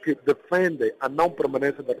grupos que defendem a não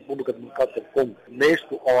permanência da República Democrática do Congo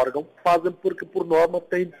neste órgão fazem porque, por norma,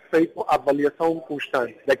 têm feito avaliação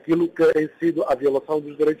constante daquilo que tem sido a violação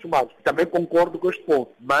dos direitos humanos. Também concordo com este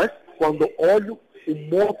ponto, mas quando olho o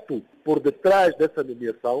moto por detrás dessa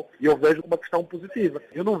nomeação, eu vejo uma questão positiva.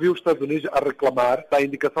 Eu não vi os Estados Unidos a reclamar da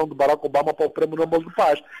indicação de Barack Obama para o Prêmio Nobel de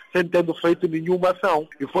Paz, sem tendo feito nenhuma ação.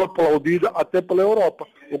 E foi aplaudida até pela Europa.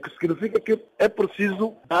 O que significa que é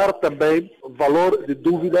preciso dar também valor de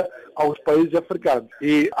dúvida aos países africanos.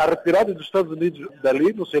 E a retirada dos Estados Unidos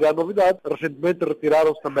dali não será novidade. Recentemente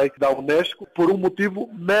retiraram-se também da Unesco por um motivo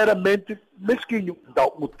meramente mesquinho.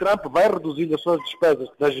 Então, o Trump vai reduzindo as suas despesas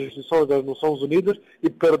das instituições das Nações Unidas e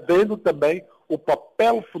perdendo também o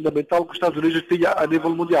papel fundamental que os Estados Unidos tinham a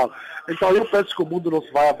nível mundial. Então eu penso que o mundo não se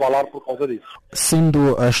vai abalar por causa disso.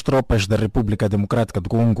 Sendo as tropas da República Democrática do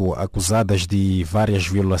Congo acusadas de várias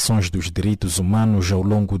violações dos direitos humanos ao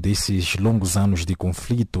longo desses longos anos de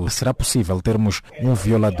conflito, será possível termos um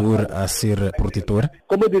violador a ser protetor?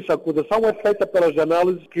 Como eu disse, a acusação é feita pelas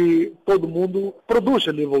análises que todo mundo produz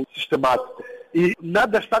a nível sistemático. E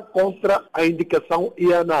nada está contra a indicação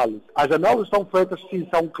e a análise. As análises são feitas, sim,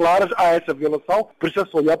 são claras a essa violação,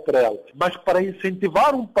 precisa-se olhar para elas. Mas para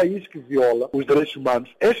incentivar um país que viola os direitos humanos,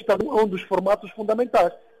 este também é um dos formatos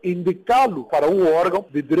fundamentais. Indicá-lo para um órgão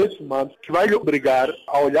de direitos humanos que vai lhe obrigar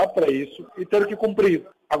a olhar para isso e ter que cumprir.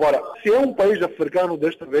 Agora, se é um país africano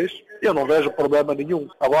desta vez, eu não vejo problema nenhum.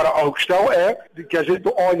 Agora, a questão é de que a gente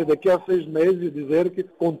olhe daqui a 6 meses e dizer que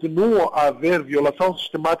continua a haver violação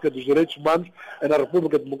sistemática dos direitos humanos na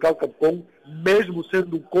República Democrática do Congo, mesmo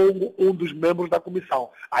sendo o Congo um dos membros da comissão.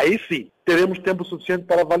 Aí sim, teremos tempo suficiente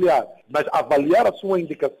para avaliar. Mas avaliar a sua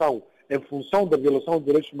indicação em função da violação dos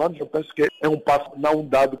direitos humanos, eu penso que é um passo não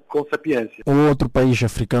dado com sapiência. O outro país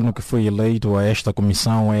africano que foi eleito a esta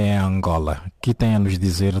comissão é a Angola. O que tem a nos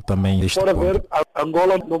dizer também deste ponto? Ver, a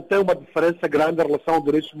Angola não tem uma diferença grande em relação aos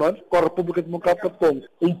direitos humanos com a República Democrática do Congo.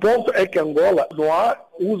 Um ponto é que em Angola não há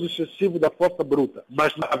uso excessivo da força bruta,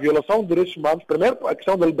 mas a violação dos direitos humanos, primeiro a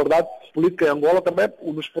questão da liberdade política em Angola também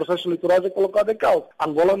nos processos eleitorais é colocada em causa.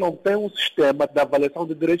 Angola não tem um sistema de avaliação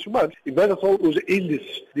de direitos humanos. E veja só, os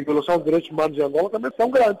índices de violação dos direitos humanos em Angola também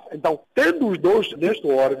são grandes. Então, tendo os dois neste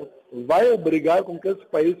órgão, vai obrigar com que esse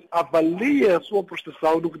país avalie a sua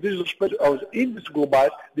prestação no que diz respeito aos índices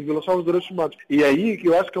globais de violação dos direitos humanos. E é aí que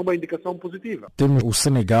eu acho que é uma indicação positiva. Temos o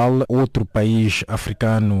Senegal, outro país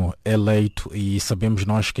africano eleito, e sabemos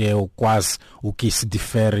nós que é quase o que se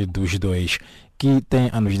difere dos dois. Que tem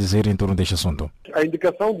a nos dizer em torno deste assunto? A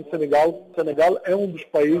indicação do Senegal, o Senegal é um dos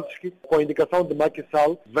países que, com a indicação de Macky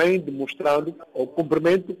Sall, vem demonstrando o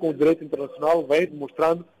cumprimento com o direito internacional, vem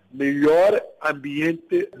demonstrando melhor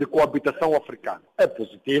ambiente de coabitação africano. É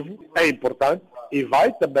positivo, é importante, e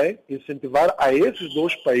vai também incentivar a esses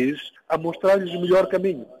dois países a mostrar-lhes o melhor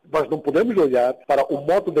caminho. Nós não podemos olhar para o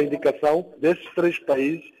modo da indicação desses 3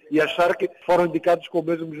 países e achar que foram indicados com o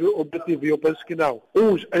mesmo objetivo. E eu penso que não.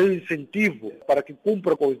 Uns é um incentivo para que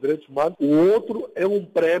cumpra com os direitos humanos, o outro é um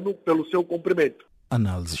prêmio pelo seu cumprimento.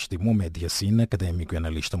 Análises de Mohamed Yassin, académico e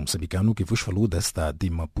analista moçambicano, que vos falou da cidade de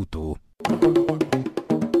Maputo.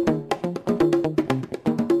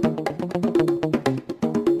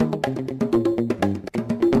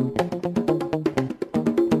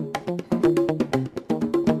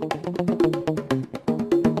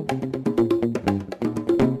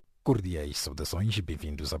 Cordiais saudações e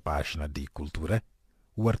bem-vindos à página de Cultura.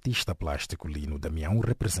 O artista plástico Lino Damião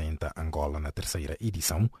representa Angola na 3ª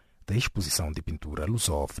edição da exposição de pintura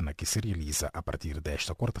lusófona que se realiza a partir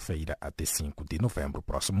desta quarta-feira até 5 de novembro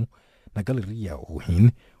próximo na Galeria Ruhin,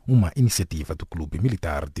 uma iniciativa do Clube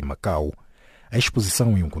Militar de Macau. A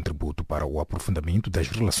exposição é um contributo para o aprofundamento das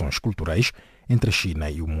relações culturais entre a China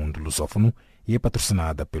e o mundo lusófono e é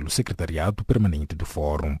patrocinada pelo Secretariado Permanente do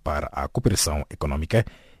Fórum para a Cooperação Econômica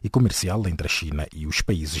e Comercial entre a China e os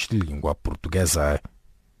países de língua portuguesa.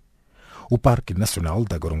 O Parque Nacional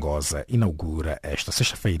da Gorongosa inaugura esta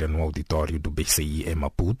sexta-feira no auditório do BCI em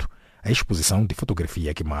Maputo a exposição de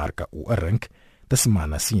fotografia que marca o arranque da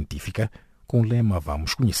Semana Científica com o lema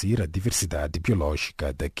Vamos Conhecer a Diversidade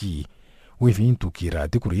Biológica daqui. O evento, que irá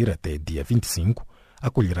decorrer até dia 25,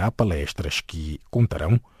 acolherá palestras que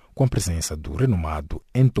contarão com a presença do renomado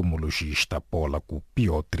entomologista polaco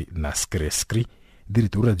Piotr Naskreskry,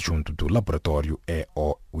 diretor adjunto do laboratório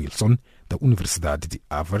E.O. Wilson da Universidade de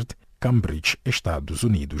Harvard, Cambridge, Estados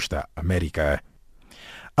Unidos da América.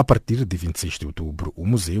 A partir de 26 de outubro, o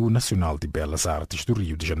Museu Nacional de Belas Artes do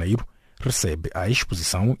Rio de Janeiro recebe a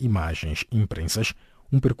exposição Imagens Imprensas,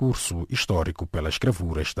 um percurso histórico pelas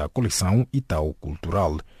gravuras da coleção Itaú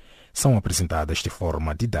Cultural. São apresentadas de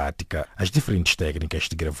forma didática as diferentes técnicas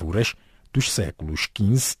de gravuras dos séculos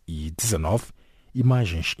XV e XIX.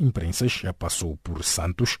 Imagens Imprensas já passou por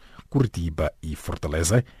Santos, Curitiba e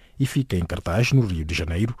Fortaleza e fica em cartaz no Rio de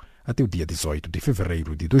Janeiro até o dia 18 de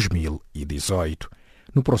fevereiro de 2018.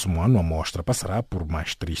 No próximo ano, a mostra passará por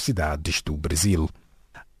mais 3 cidades do Brasil.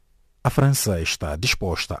 A França está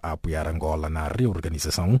disposta a apoiar Angola na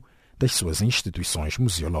reorganização das suas instituições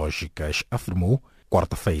museológicas, afirmou,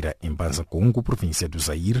 quarta-feira, em Banza Congo, província do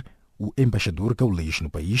Zaire, o embaixador gaulês no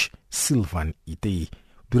país, Sylvain Ité.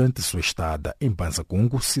 Durante sua estada em Banza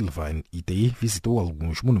Congo, Sylvain Ité visitou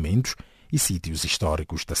alguns monumentos e sítios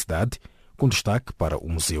históricos da cidade, com destaque para o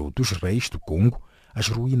Museu dos Reis do Congo, as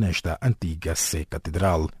ruínas da antiga Sé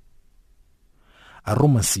Catedral. A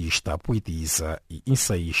romancista, poetisa e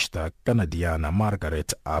ensaísta canadiana Margaret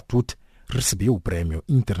Atwood recebeu o Prémio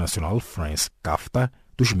Internacional France Kafta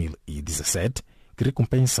 2017, que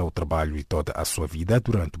recompensa o trabalho de toda a sua vida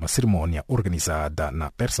durante uma cerimônia organizada na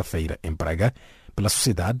terça-feira em Praga pela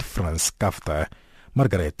Sociedade France Kafta.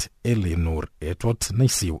 Margaret Eleanor Atwood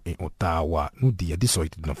nasceu em Ottawa no dia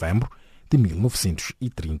 18 de novembro de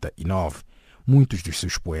 1939. Muitos dos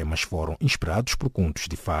seus poemas foram inspirados por contos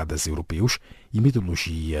de fadas europeus e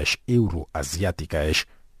mitologias euroasiáticas.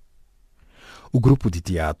 O grupo de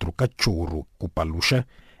teatro Cachorro Cupaluxa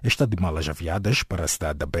está de malas aviadas para a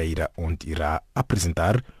cidade da Beira, onde irá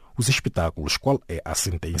apresentar os espetáculos Qual é a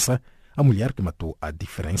Sentença?, A Mulher que Matou a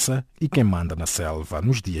Diferença e Quem Manda na Selva,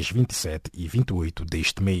 nos dias 27 e 28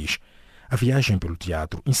 deste mês. A viagem pelo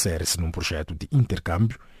teatro insere-se num projeto de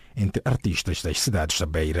intercâmbio entre artistas das cidades da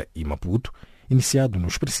Beira e Maputo, iniciado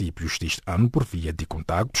nos princípios deste ano por via de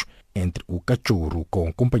contactos entre o Cachorro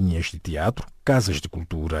com companhias de teatro, casas de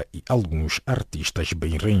cultura e alguns artistas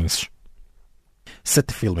beirenses.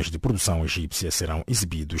 7 filmes de produção egípcia serão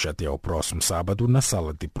exibidos até ao próximo sábado na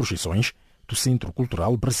sala de projeções do Centro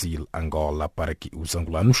Cultural Brasil-Angola para que os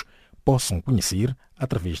angolanos possam conhecer,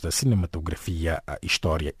 através da cinematografia, a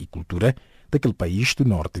história e cultura daquele país do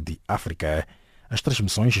norte de África. As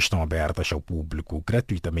transmissões estão abertas ao público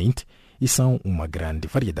gratuitamente e são uma grande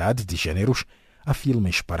variedade de géneros. Há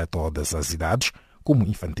filmes para todas as idades, como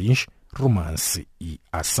infantis, romance e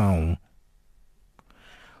ação.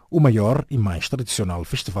 O maior e mais tradicional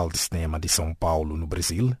Festival de Cinema de São Paulo, no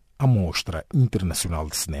Brasil, a Mostra Internacional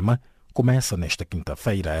de Cinema, começa nesta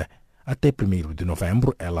quinta-feira. Até 1º de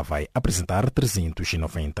novembro, ela vai apresentar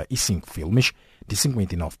 395 filmes de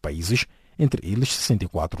 59 países, entre eles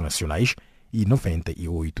 64 nacionais e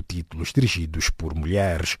 98 títulos dirigidos por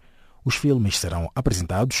mulheres. Os filmes serão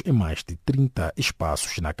apresentados em mais de 30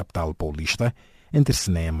 espaços na capital paulista, entre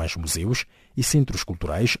cinemas, museus e centros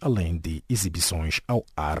culturais, além de exibições ao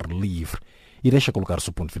ar livre. e deixa colocar-se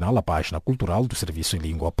o ponto final à página cultural do Serviço em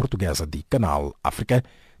Língua Portuguesa de Canal África.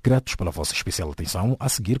 Gratos pela vossa especial atenção, a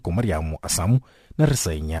seguir com Mariamo Assamo na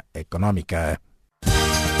resenha econômica.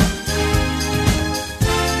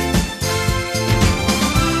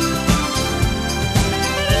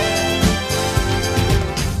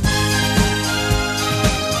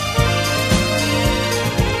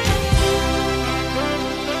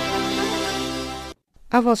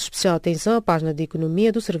 A vossa especial atenção à página de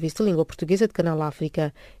economia do Serviço de Língua Portuguesa de Canal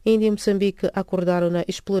África. Índia e Moçambique acordaram na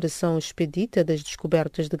exploração expedita das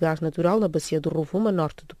descobertas de gás natural na bacia do Rovuma,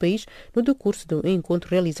 norte do país, no decurso de um encontro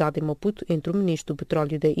realizado em Maputo entre o ministro do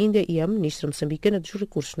Petróleo da Índia e a ministra moçambicana dos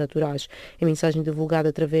Recursos Naturais. Em mensagem divulgada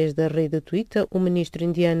através da rede Twitter, o ministro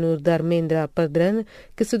indiano Dharmendra Pradhan,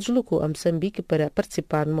 que se deslocou a Moçambique para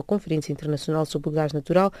participar numa conferência internacional sobre o gás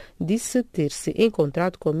natural, disse ter se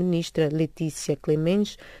encontrado com a ministra Letícia Clemens,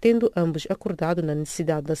 tendo ambos acordado na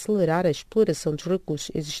necessidade de acelerar a exploração dos recursos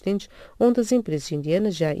existentes, onde as empresas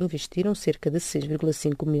indianas já investiram cerca de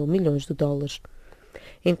 6,5 mil milhões de dólares.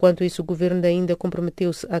 Enquanto isso, o governo da Índia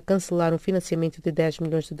comprometeu-se a cancelar um financiamento de 10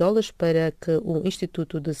 milhões de dólares para que o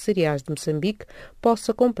Instituto de Cereais de Moçambique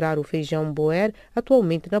possa comprar o feijão Boer,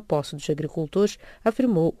 atualmente na posse dos agricultores,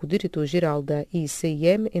 afirmou o diretor-geral da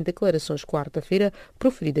ICIM em declarações quarta-feira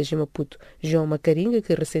proferidas em Maputo. João Macaringa,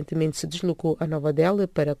 que recentemente se deslocou a Nova Delhi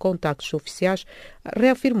para contactos oficiais,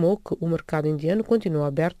 reafirmou que o mercado indiano continua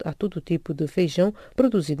aberto a todo tipo de feijão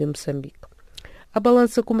produzido em Moçambique. A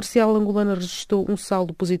balança comercial angolana registrou um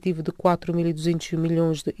saldo positivo de 4.200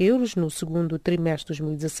 milhões de euros no segundo trimestre de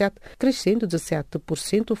 2017, crescendo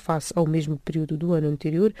 17% face ao mesmo período do ano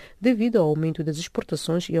anterior, devido ao aumento das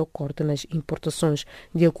exportações e ao corte nas importações.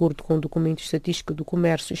 De acordo com o documento estatístico do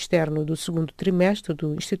comércio externo do segundo trimestre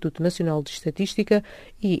do Instituto Nacional de Estatística,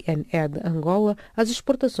 INE de Angola, as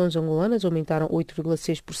exportações angolanas aumentaram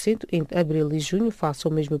 8,6% entre abril e junho face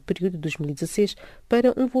ao mesmo período de 2016,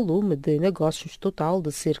 para um volume de negócios total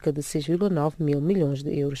de cerca de 6,9 mil milhões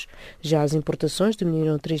de euros. Já as importações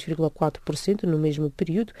diminuíram 3,4% no mesmo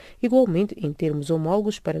período, igualmente em termos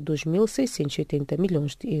homólogos para 2.680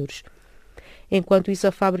 milhões de euros. Enquanto isso,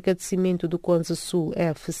 a fábrica de cimento do Kwanza Sul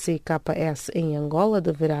FCKS em Angola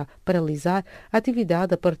deverá paralisar a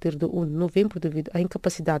atividade a partir de 1 de novembro devido à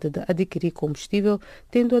incapacidade de adquirir combustível,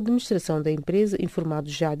 tendo a administração da empresa informado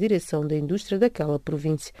já a direção da indústria daquela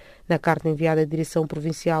província. Na carta enviada à direção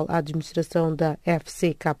provincial à administração da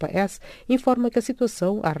FCKS, informa que a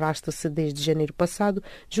situação arrasta-se desde janeiro passado,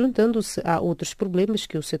 juntando-se a outros problemas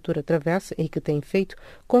que o setor atravessa e que tem feito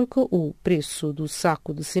com que o preço do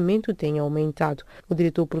saco de cimento tenha aumentado. O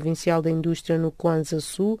diretor provincial da indústria no Kwanza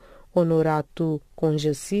Sul, Honorato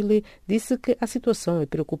Conjacile, disse que a situação é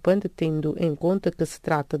preocupante, tendo em conta que se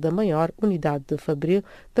trata da maior unidade de fabril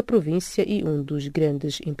da província e um dos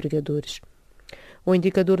grandes empregadores. O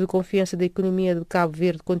indicador de confiança da economia de Cabo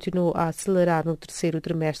Verde continuou a acelerar no terceiro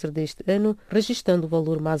trimestre deste ano, registrando o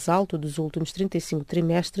valor mais alto dos últimos 35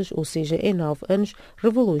 trimestres, ou seja, em 9 anos,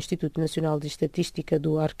 revelou o Instituto Nacional de Estatística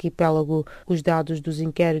do Arquipélago. Os dados dos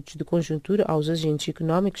inquéritos de conjuntura aos agentes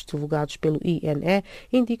económicos divulgados pelo INE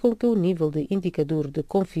indicam que o nível de indicador de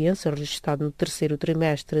confiança registrado no terceiro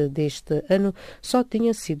trimestre deste ano só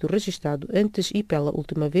tinha sido registrado antes e pela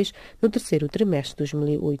última vez no terceiro trimestre de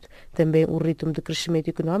 2008. Também o ritmo de crescimento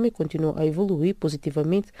económico continua a evoluir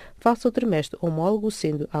positivamente face ao trimestre homólogo,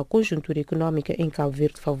 sendo a conjuntura económica em Cabo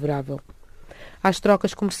Verde favorável. As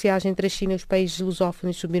trocas comerciais entre a China e os países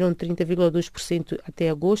lusófonos subiram 30,2% até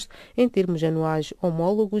agosto, em termos anuais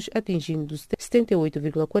homólogos, atingindo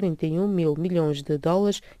 78,41 mil milhões de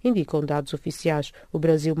dólares, indicam dados oficiais. O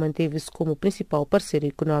Brasil manteve-se como principal parceiro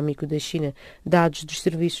económico da China. Dados dos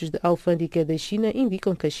serviços de alfândega da China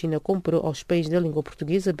indicam que a China comprou aos países da língua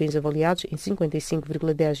portuguesa bens avaliados em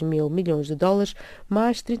 55,10 mil milhões de dólares,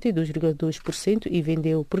 mais 32,2%, e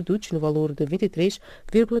vendeu produtos no valor de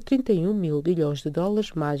 23,31 mil bilhões de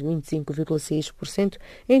dólares, mais 25,6%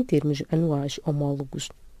 em termos anuais homólogos.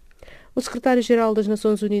 O secretário-geral das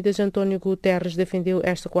Nações Unidas, António Guterres, defendeu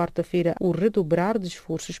esta quarta-feira o redobrar de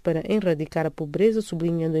esforços para erradicar a pobreza,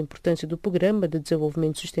 sublinhando a importância do Programa de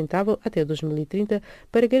Desenvolvimento Sustentável até 2030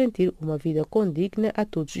 para garantir uma vida condigna a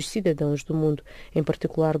todos os cidadãos do mundo. Em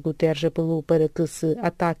particular, Guterres apelou para que se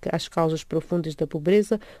ataque às causas profundas da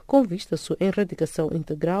pobreza com vista à sua erradicação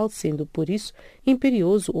integral, sendo, por isso,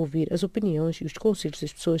 imperioso ouvir as opiniões e os conselhos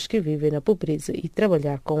das pessoas que vivem na pobreza e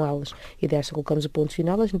trabalhar com elas. E desta colocamos o ponto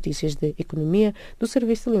final às notícias de economia do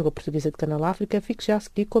Serviço de Língua Portuguesa de Canal África. Fique já a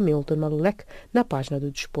seguir com Milton Malulek na página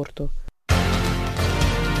do Desporto.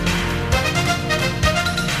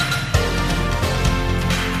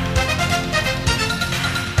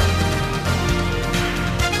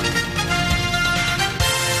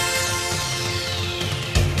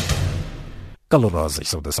 Calorosas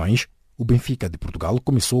saudações. O Benfica de Portugal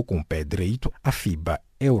começou com o pé direito a FIBA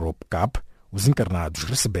Europe Cup. Os encarnados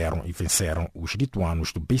receberam e venceram os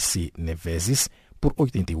lituanos do BC Nevesis por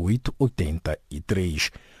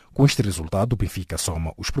 88-83. Com este resultado, o Benfica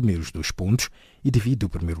soma os primeiros 2 pontos e divide o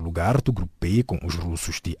primeiro lugar do grupo B com os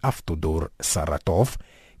russos de Avtodor Saratov,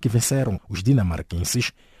 que venceram os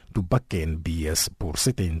dinamarquenses do Bakken Bias por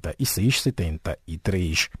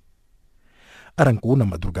 76-73. Arrancou na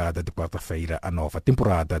madrugada de quarta-feira a nova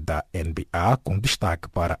temporada da NBA, com destaque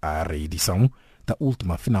para a reedição da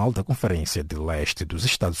última final da Conferência de Leste dos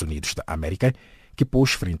Estados Unidos da América, que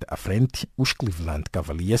pôs frente a frente os Cleveland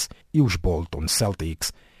Cavaliers e os Boston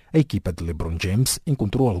Celtics. A equipa de LeBron James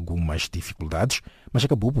encontrou algumas dificuldades, mas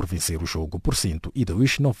acabou por vencer o jogo por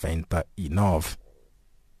 102-99.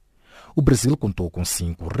 O Brasil contou com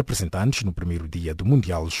 5 representantes no primeiro dia do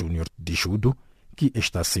Mundial Júnior de Judo, que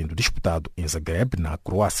está sendo disputado em Zagreb, na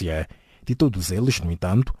Croácia. De todos eles, no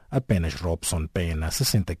entanto, apenas Robson Pena,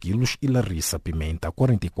 60 quilos, e Larissa Pimenta,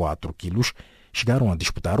 44 quilos, chegaram a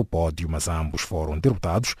disputar o pódio, mas ambos foram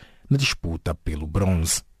derrotados na disputa pelo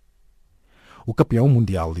bronze. O campeão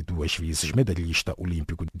mundial e 2 vezes medalhista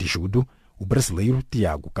olímpico de judo, o brasileiro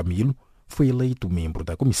Tiago Camilo, foi eleito membro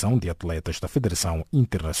da Comissão de Atletas da Federação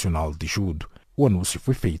Internacional de Judo. O anúncio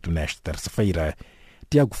foi feito nesta terça-feira.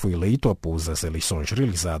 Tiago foi eleito após as eleições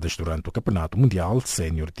realizadas durante o Campeonato Mundial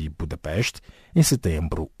Sénior de Budapeste, em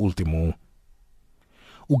setembro último.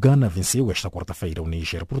 O Ghana venceu esta quarta-feira o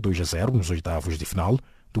Níger por 2-0 nos oitavos de final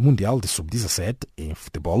do Mundial de Sub-17 em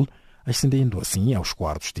futebol, ascendendo assim aos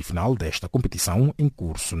quartos de final desta competição em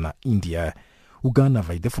curso na Índia. O Ghana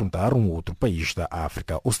vai defrontar um outro país da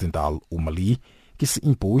África Ocidental, o Mali, que se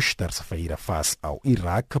impôs terça-feira face ao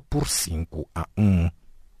Iraque por 5-1.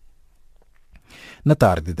 Na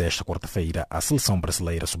tarde desta quarta-feira, a seleção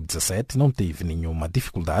brasileira sub-17 não teve nenhuma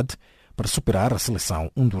dificuldade para superar a seleção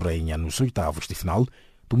hondurenha nos oitavos de final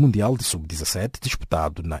do Mundial de Sub-17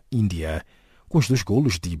 disputado na Índia. Com os 2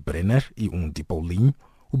 golos de Brenner e um de Paulinho,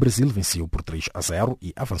 o Brasil venceu por 3-0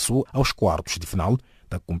 e avançou aos quartos de final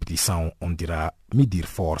da competição, onde irá medir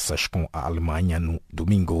forças com a Alemanha no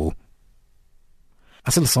domingo. A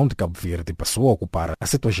seleção de Cabo Verde passou a ocupar a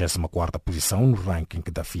 74ª posição no ranking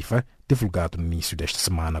da FIFA, divulgado no início desta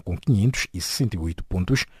semana com 568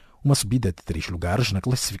 pontos, uma subida de 3 lugares na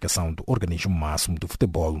classificação do organismo máximo do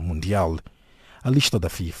futebol mundial. A lista da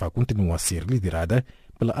FIFA continua a ser liderada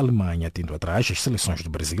pela Alemanha, tendo atrás as seleções do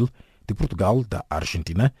Brasil, de Portugal, da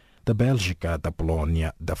Argentina, da Bélgica, da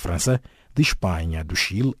Polónia, da França, de Espanha, do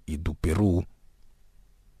Chile e do Peru.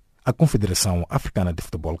 A Confederação Africana de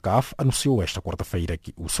Futebol CAF anunciou esta quarta-feira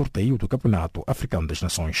que o sorteio do Campeonato Africano das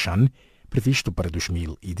Nações CHAN, previsto para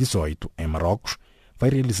 2018 em Marrocos,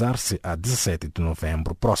 vai realizar-se a 17 de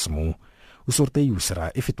novembro próximo. O sorteio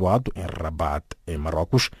será efetuado em Rabat, em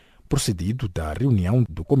Marrocos, procedido da reunião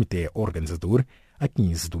do comitê organizador a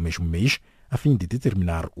 15 do mesmo mês, a fim de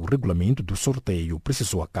determinar o regulamento do sorteio,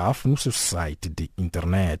 precisou a CAF no seu site de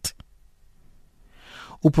internet.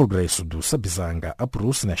 O progresso do Sabizanga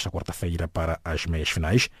apurou-se nesta quarta-feira para as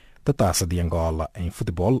meias-finais da Taça de Angola em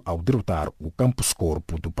futebol ao derrotar o Campus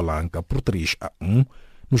Corpo do Palanca por 3-1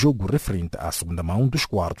 no jogo referente à segunda mão dos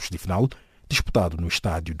quartos de final disputado no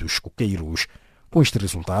estádio dos Coqueiros. Com este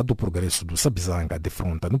resultado, o progresso do Sabizanga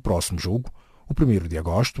defronta no próximo jogo, o 1º de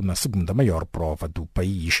agosto, na segunda maior prova do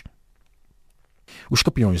país. Os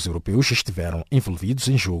campeões europeus estiveram envolvidos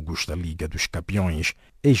em jogos da Liga dos Campeões.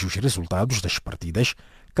 Eis os resultados das partidas.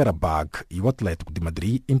 Karabag e o Atlético de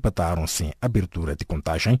Madrid empataram sem abertura de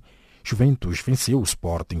contagem. Juventus venceu o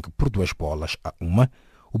Sporting por 2-1.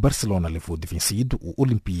 O Barcelona levou de vencido o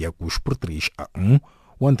Olympiacos por 3-1.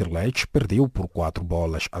 O Anderlecht perdeu por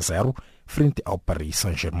 4-0 frente ao Paris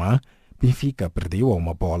Saint-Germain. Benfica perdeu a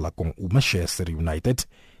 1 bola com o Manchester United.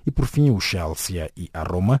 E por fim o Chelsea e a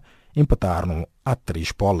Roma empataram a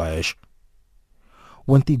 3 bolas.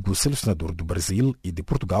 O antigo selecionador do Brasil e de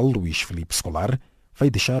Portugal, Luís Felipe Scolari, vai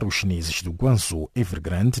deixar os chineses do Guangzhou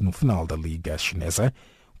Evergrande no final da Liga Chinesa,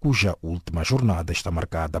 cuja última jornada está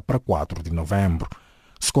marcada para 4 de novembro.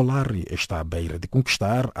 Scolari está à beira de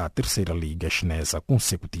conquistar a 3ª Liga Chinesa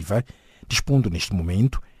consecutiva, dispondo neste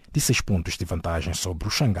momento de 6 pontos de vantagem sobre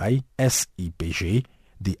o Xangai SIPG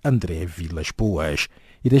de André Vilas Boas.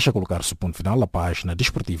 E deixa colocar-se o ponto final à página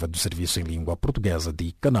desportiva do Serviço em Língua Portuguesa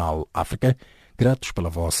de Canal África. Gratos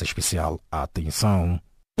pela vossa especial atenção.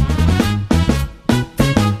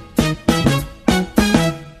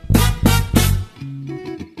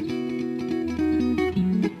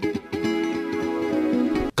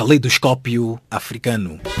 Caleidoscópio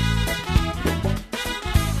africano.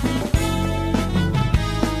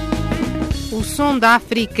 O som da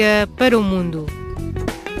África para o mundo.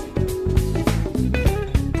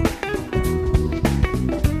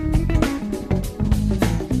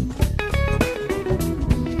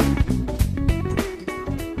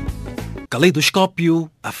 Caleidoscópio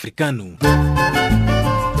africano.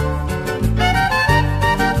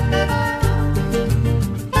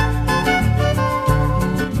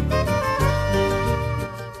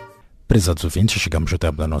 Prezados ouvintes, chegamos ao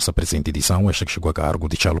tempo da nossa presente edição, esta que chegou a cargo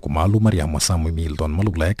de Chalo Kumalo, Mariam Assamo e Milton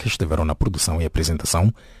Malulek, estiveram na produção e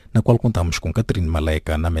apresentação, na qual contamos com Catarina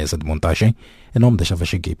Maleca na mesa de montagem. Em nome desta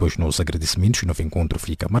vasta equipa, os nossos agradecimentos. O novo encontro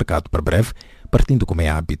fica marcado para breve, partindo como é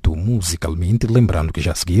hábito musicalmente, lembrando que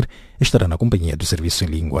já a seguir estará na companhia do serviço em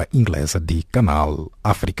língua inglesa de Canal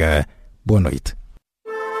África. Boa noite.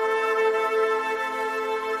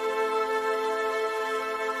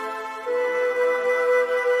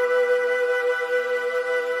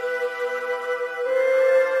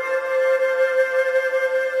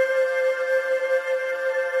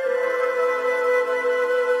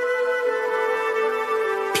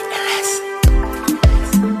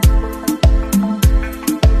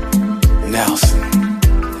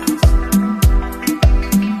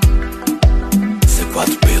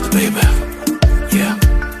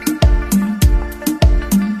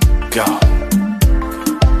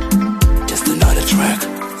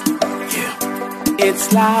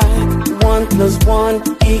 It's like 1 + 1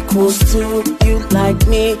 = 2. You like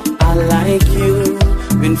me, I like you.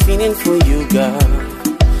 Been feeling for you, girl.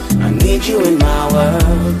 I need you in my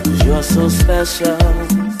world, 'cause you're so special.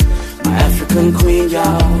 My African queen,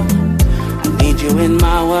 y'all. I need you in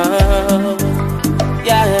my world.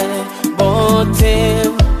 Yeah,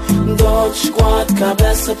 botem, dois, quatro,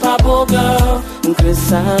 cabeça pra boca. Quer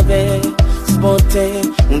saber? Se botem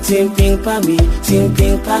tempinho pra mim,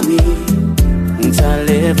 tempinho pra mim. Tá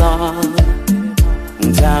levar,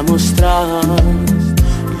 tá mostrar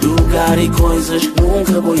lugar e coisas que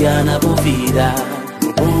nunca vou ir na minha vida.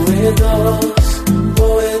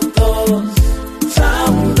 Boedos,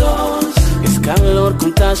 tão doce. Esse calor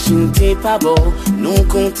que tá sentindo pra bom,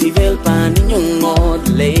 nunca tive pra nenhum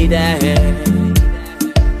outro lady.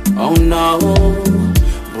 Oh no,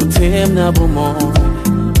 botem na bomba,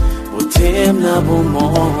 botem na bomba,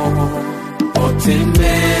 botem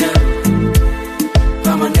mesmo.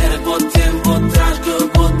 Da maneira que botem, botrás que eu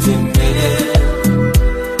botem mesmo.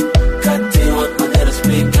 Cá tem outra maneira de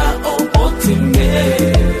explicar, oh botem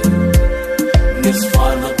mesmo. Nessa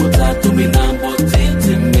forma que botar dominando, botem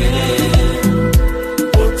mesmo.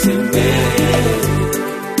 Botem mesmo.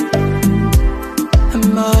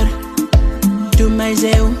 Amor, tu mais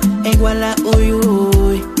eu é igual a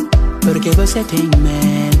ui. Porque você tem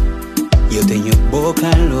medo, eu tenho boca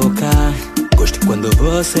louca. Gosto quando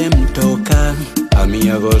você me toca, a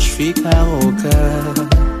minha voz fica rouca.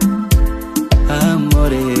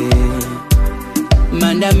 Amore,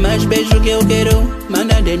 manda mais beijo que eu quero,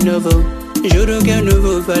 manda de novo. Juro que eu não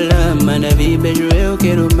vou falar, manda vir beijo, eu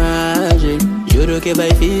quero mais. Juro que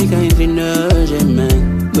vai ficar entre nós,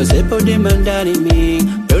 man. Você pode mandar em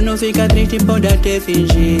mim, eu não ficar triste, pode até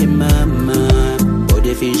fingir, mamãe.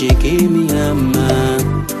 Pode fingir que me ama.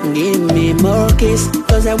 Give me more kiss,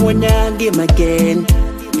 'cause I wanna give again.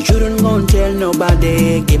 You shouldn't go and tell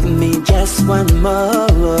nobody. Give me just one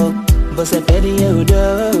more. Você pede eu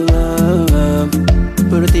dou.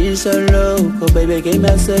 Por ti sou louco, baby, quem me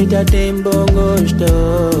aceita tem bom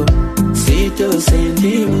gosto. Se tu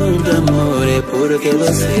sente muito amor é porque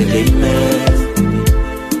você tem medo.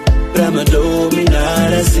 Pra me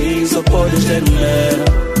dominar assim só podes ter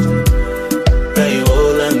medo. Pra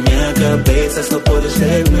enrolar minha cabeça só podes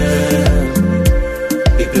ter medo.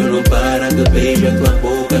 E pra eu não parar de beijar tua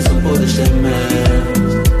boca só podes ter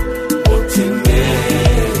medo. Botem medo.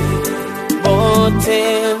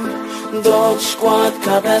 Botem, dois, quatro,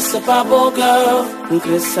 cabeça pra boca. Não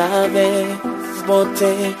quer saber?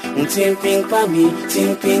 Botem tempinho pra mim,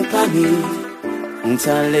 tempinho pra mim.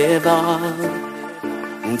 Tá levar,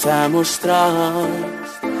 tá mostrar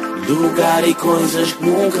lugar e coisas que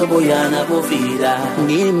nunca vou ir na minha vida.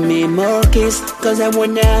 Give me more kiss, 'cause I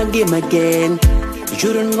wanna give again. You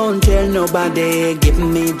shouldn't go and tell nobody. Give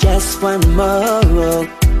me just one more.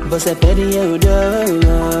 Você pede eu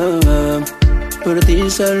dou. Por ti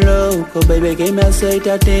sou louco, baby, quem me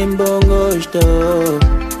aceita tem bom gosto.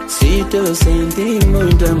 Se tu sente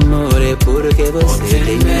muito amor é porque você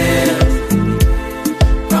tem medo.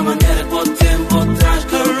 Da maneira que botem, botrás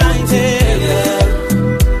que eu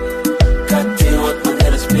cá tem outra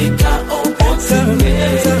maneira de explicar, oh botem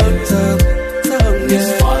mesmo.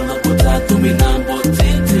 Nessa forma que botar dominando,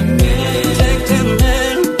 botem mesmo.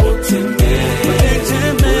 Botem mesmo.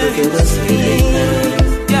 Porque você tem medo.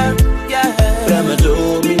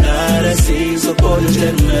 só podes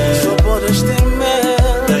ter mel. Só podes ter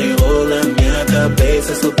mel. Tá enrola minha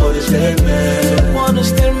cabeça, só podes ter mel. Só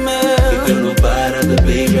podes ter mel. E que não para de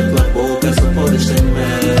beijar tua boca, só podes ter mel.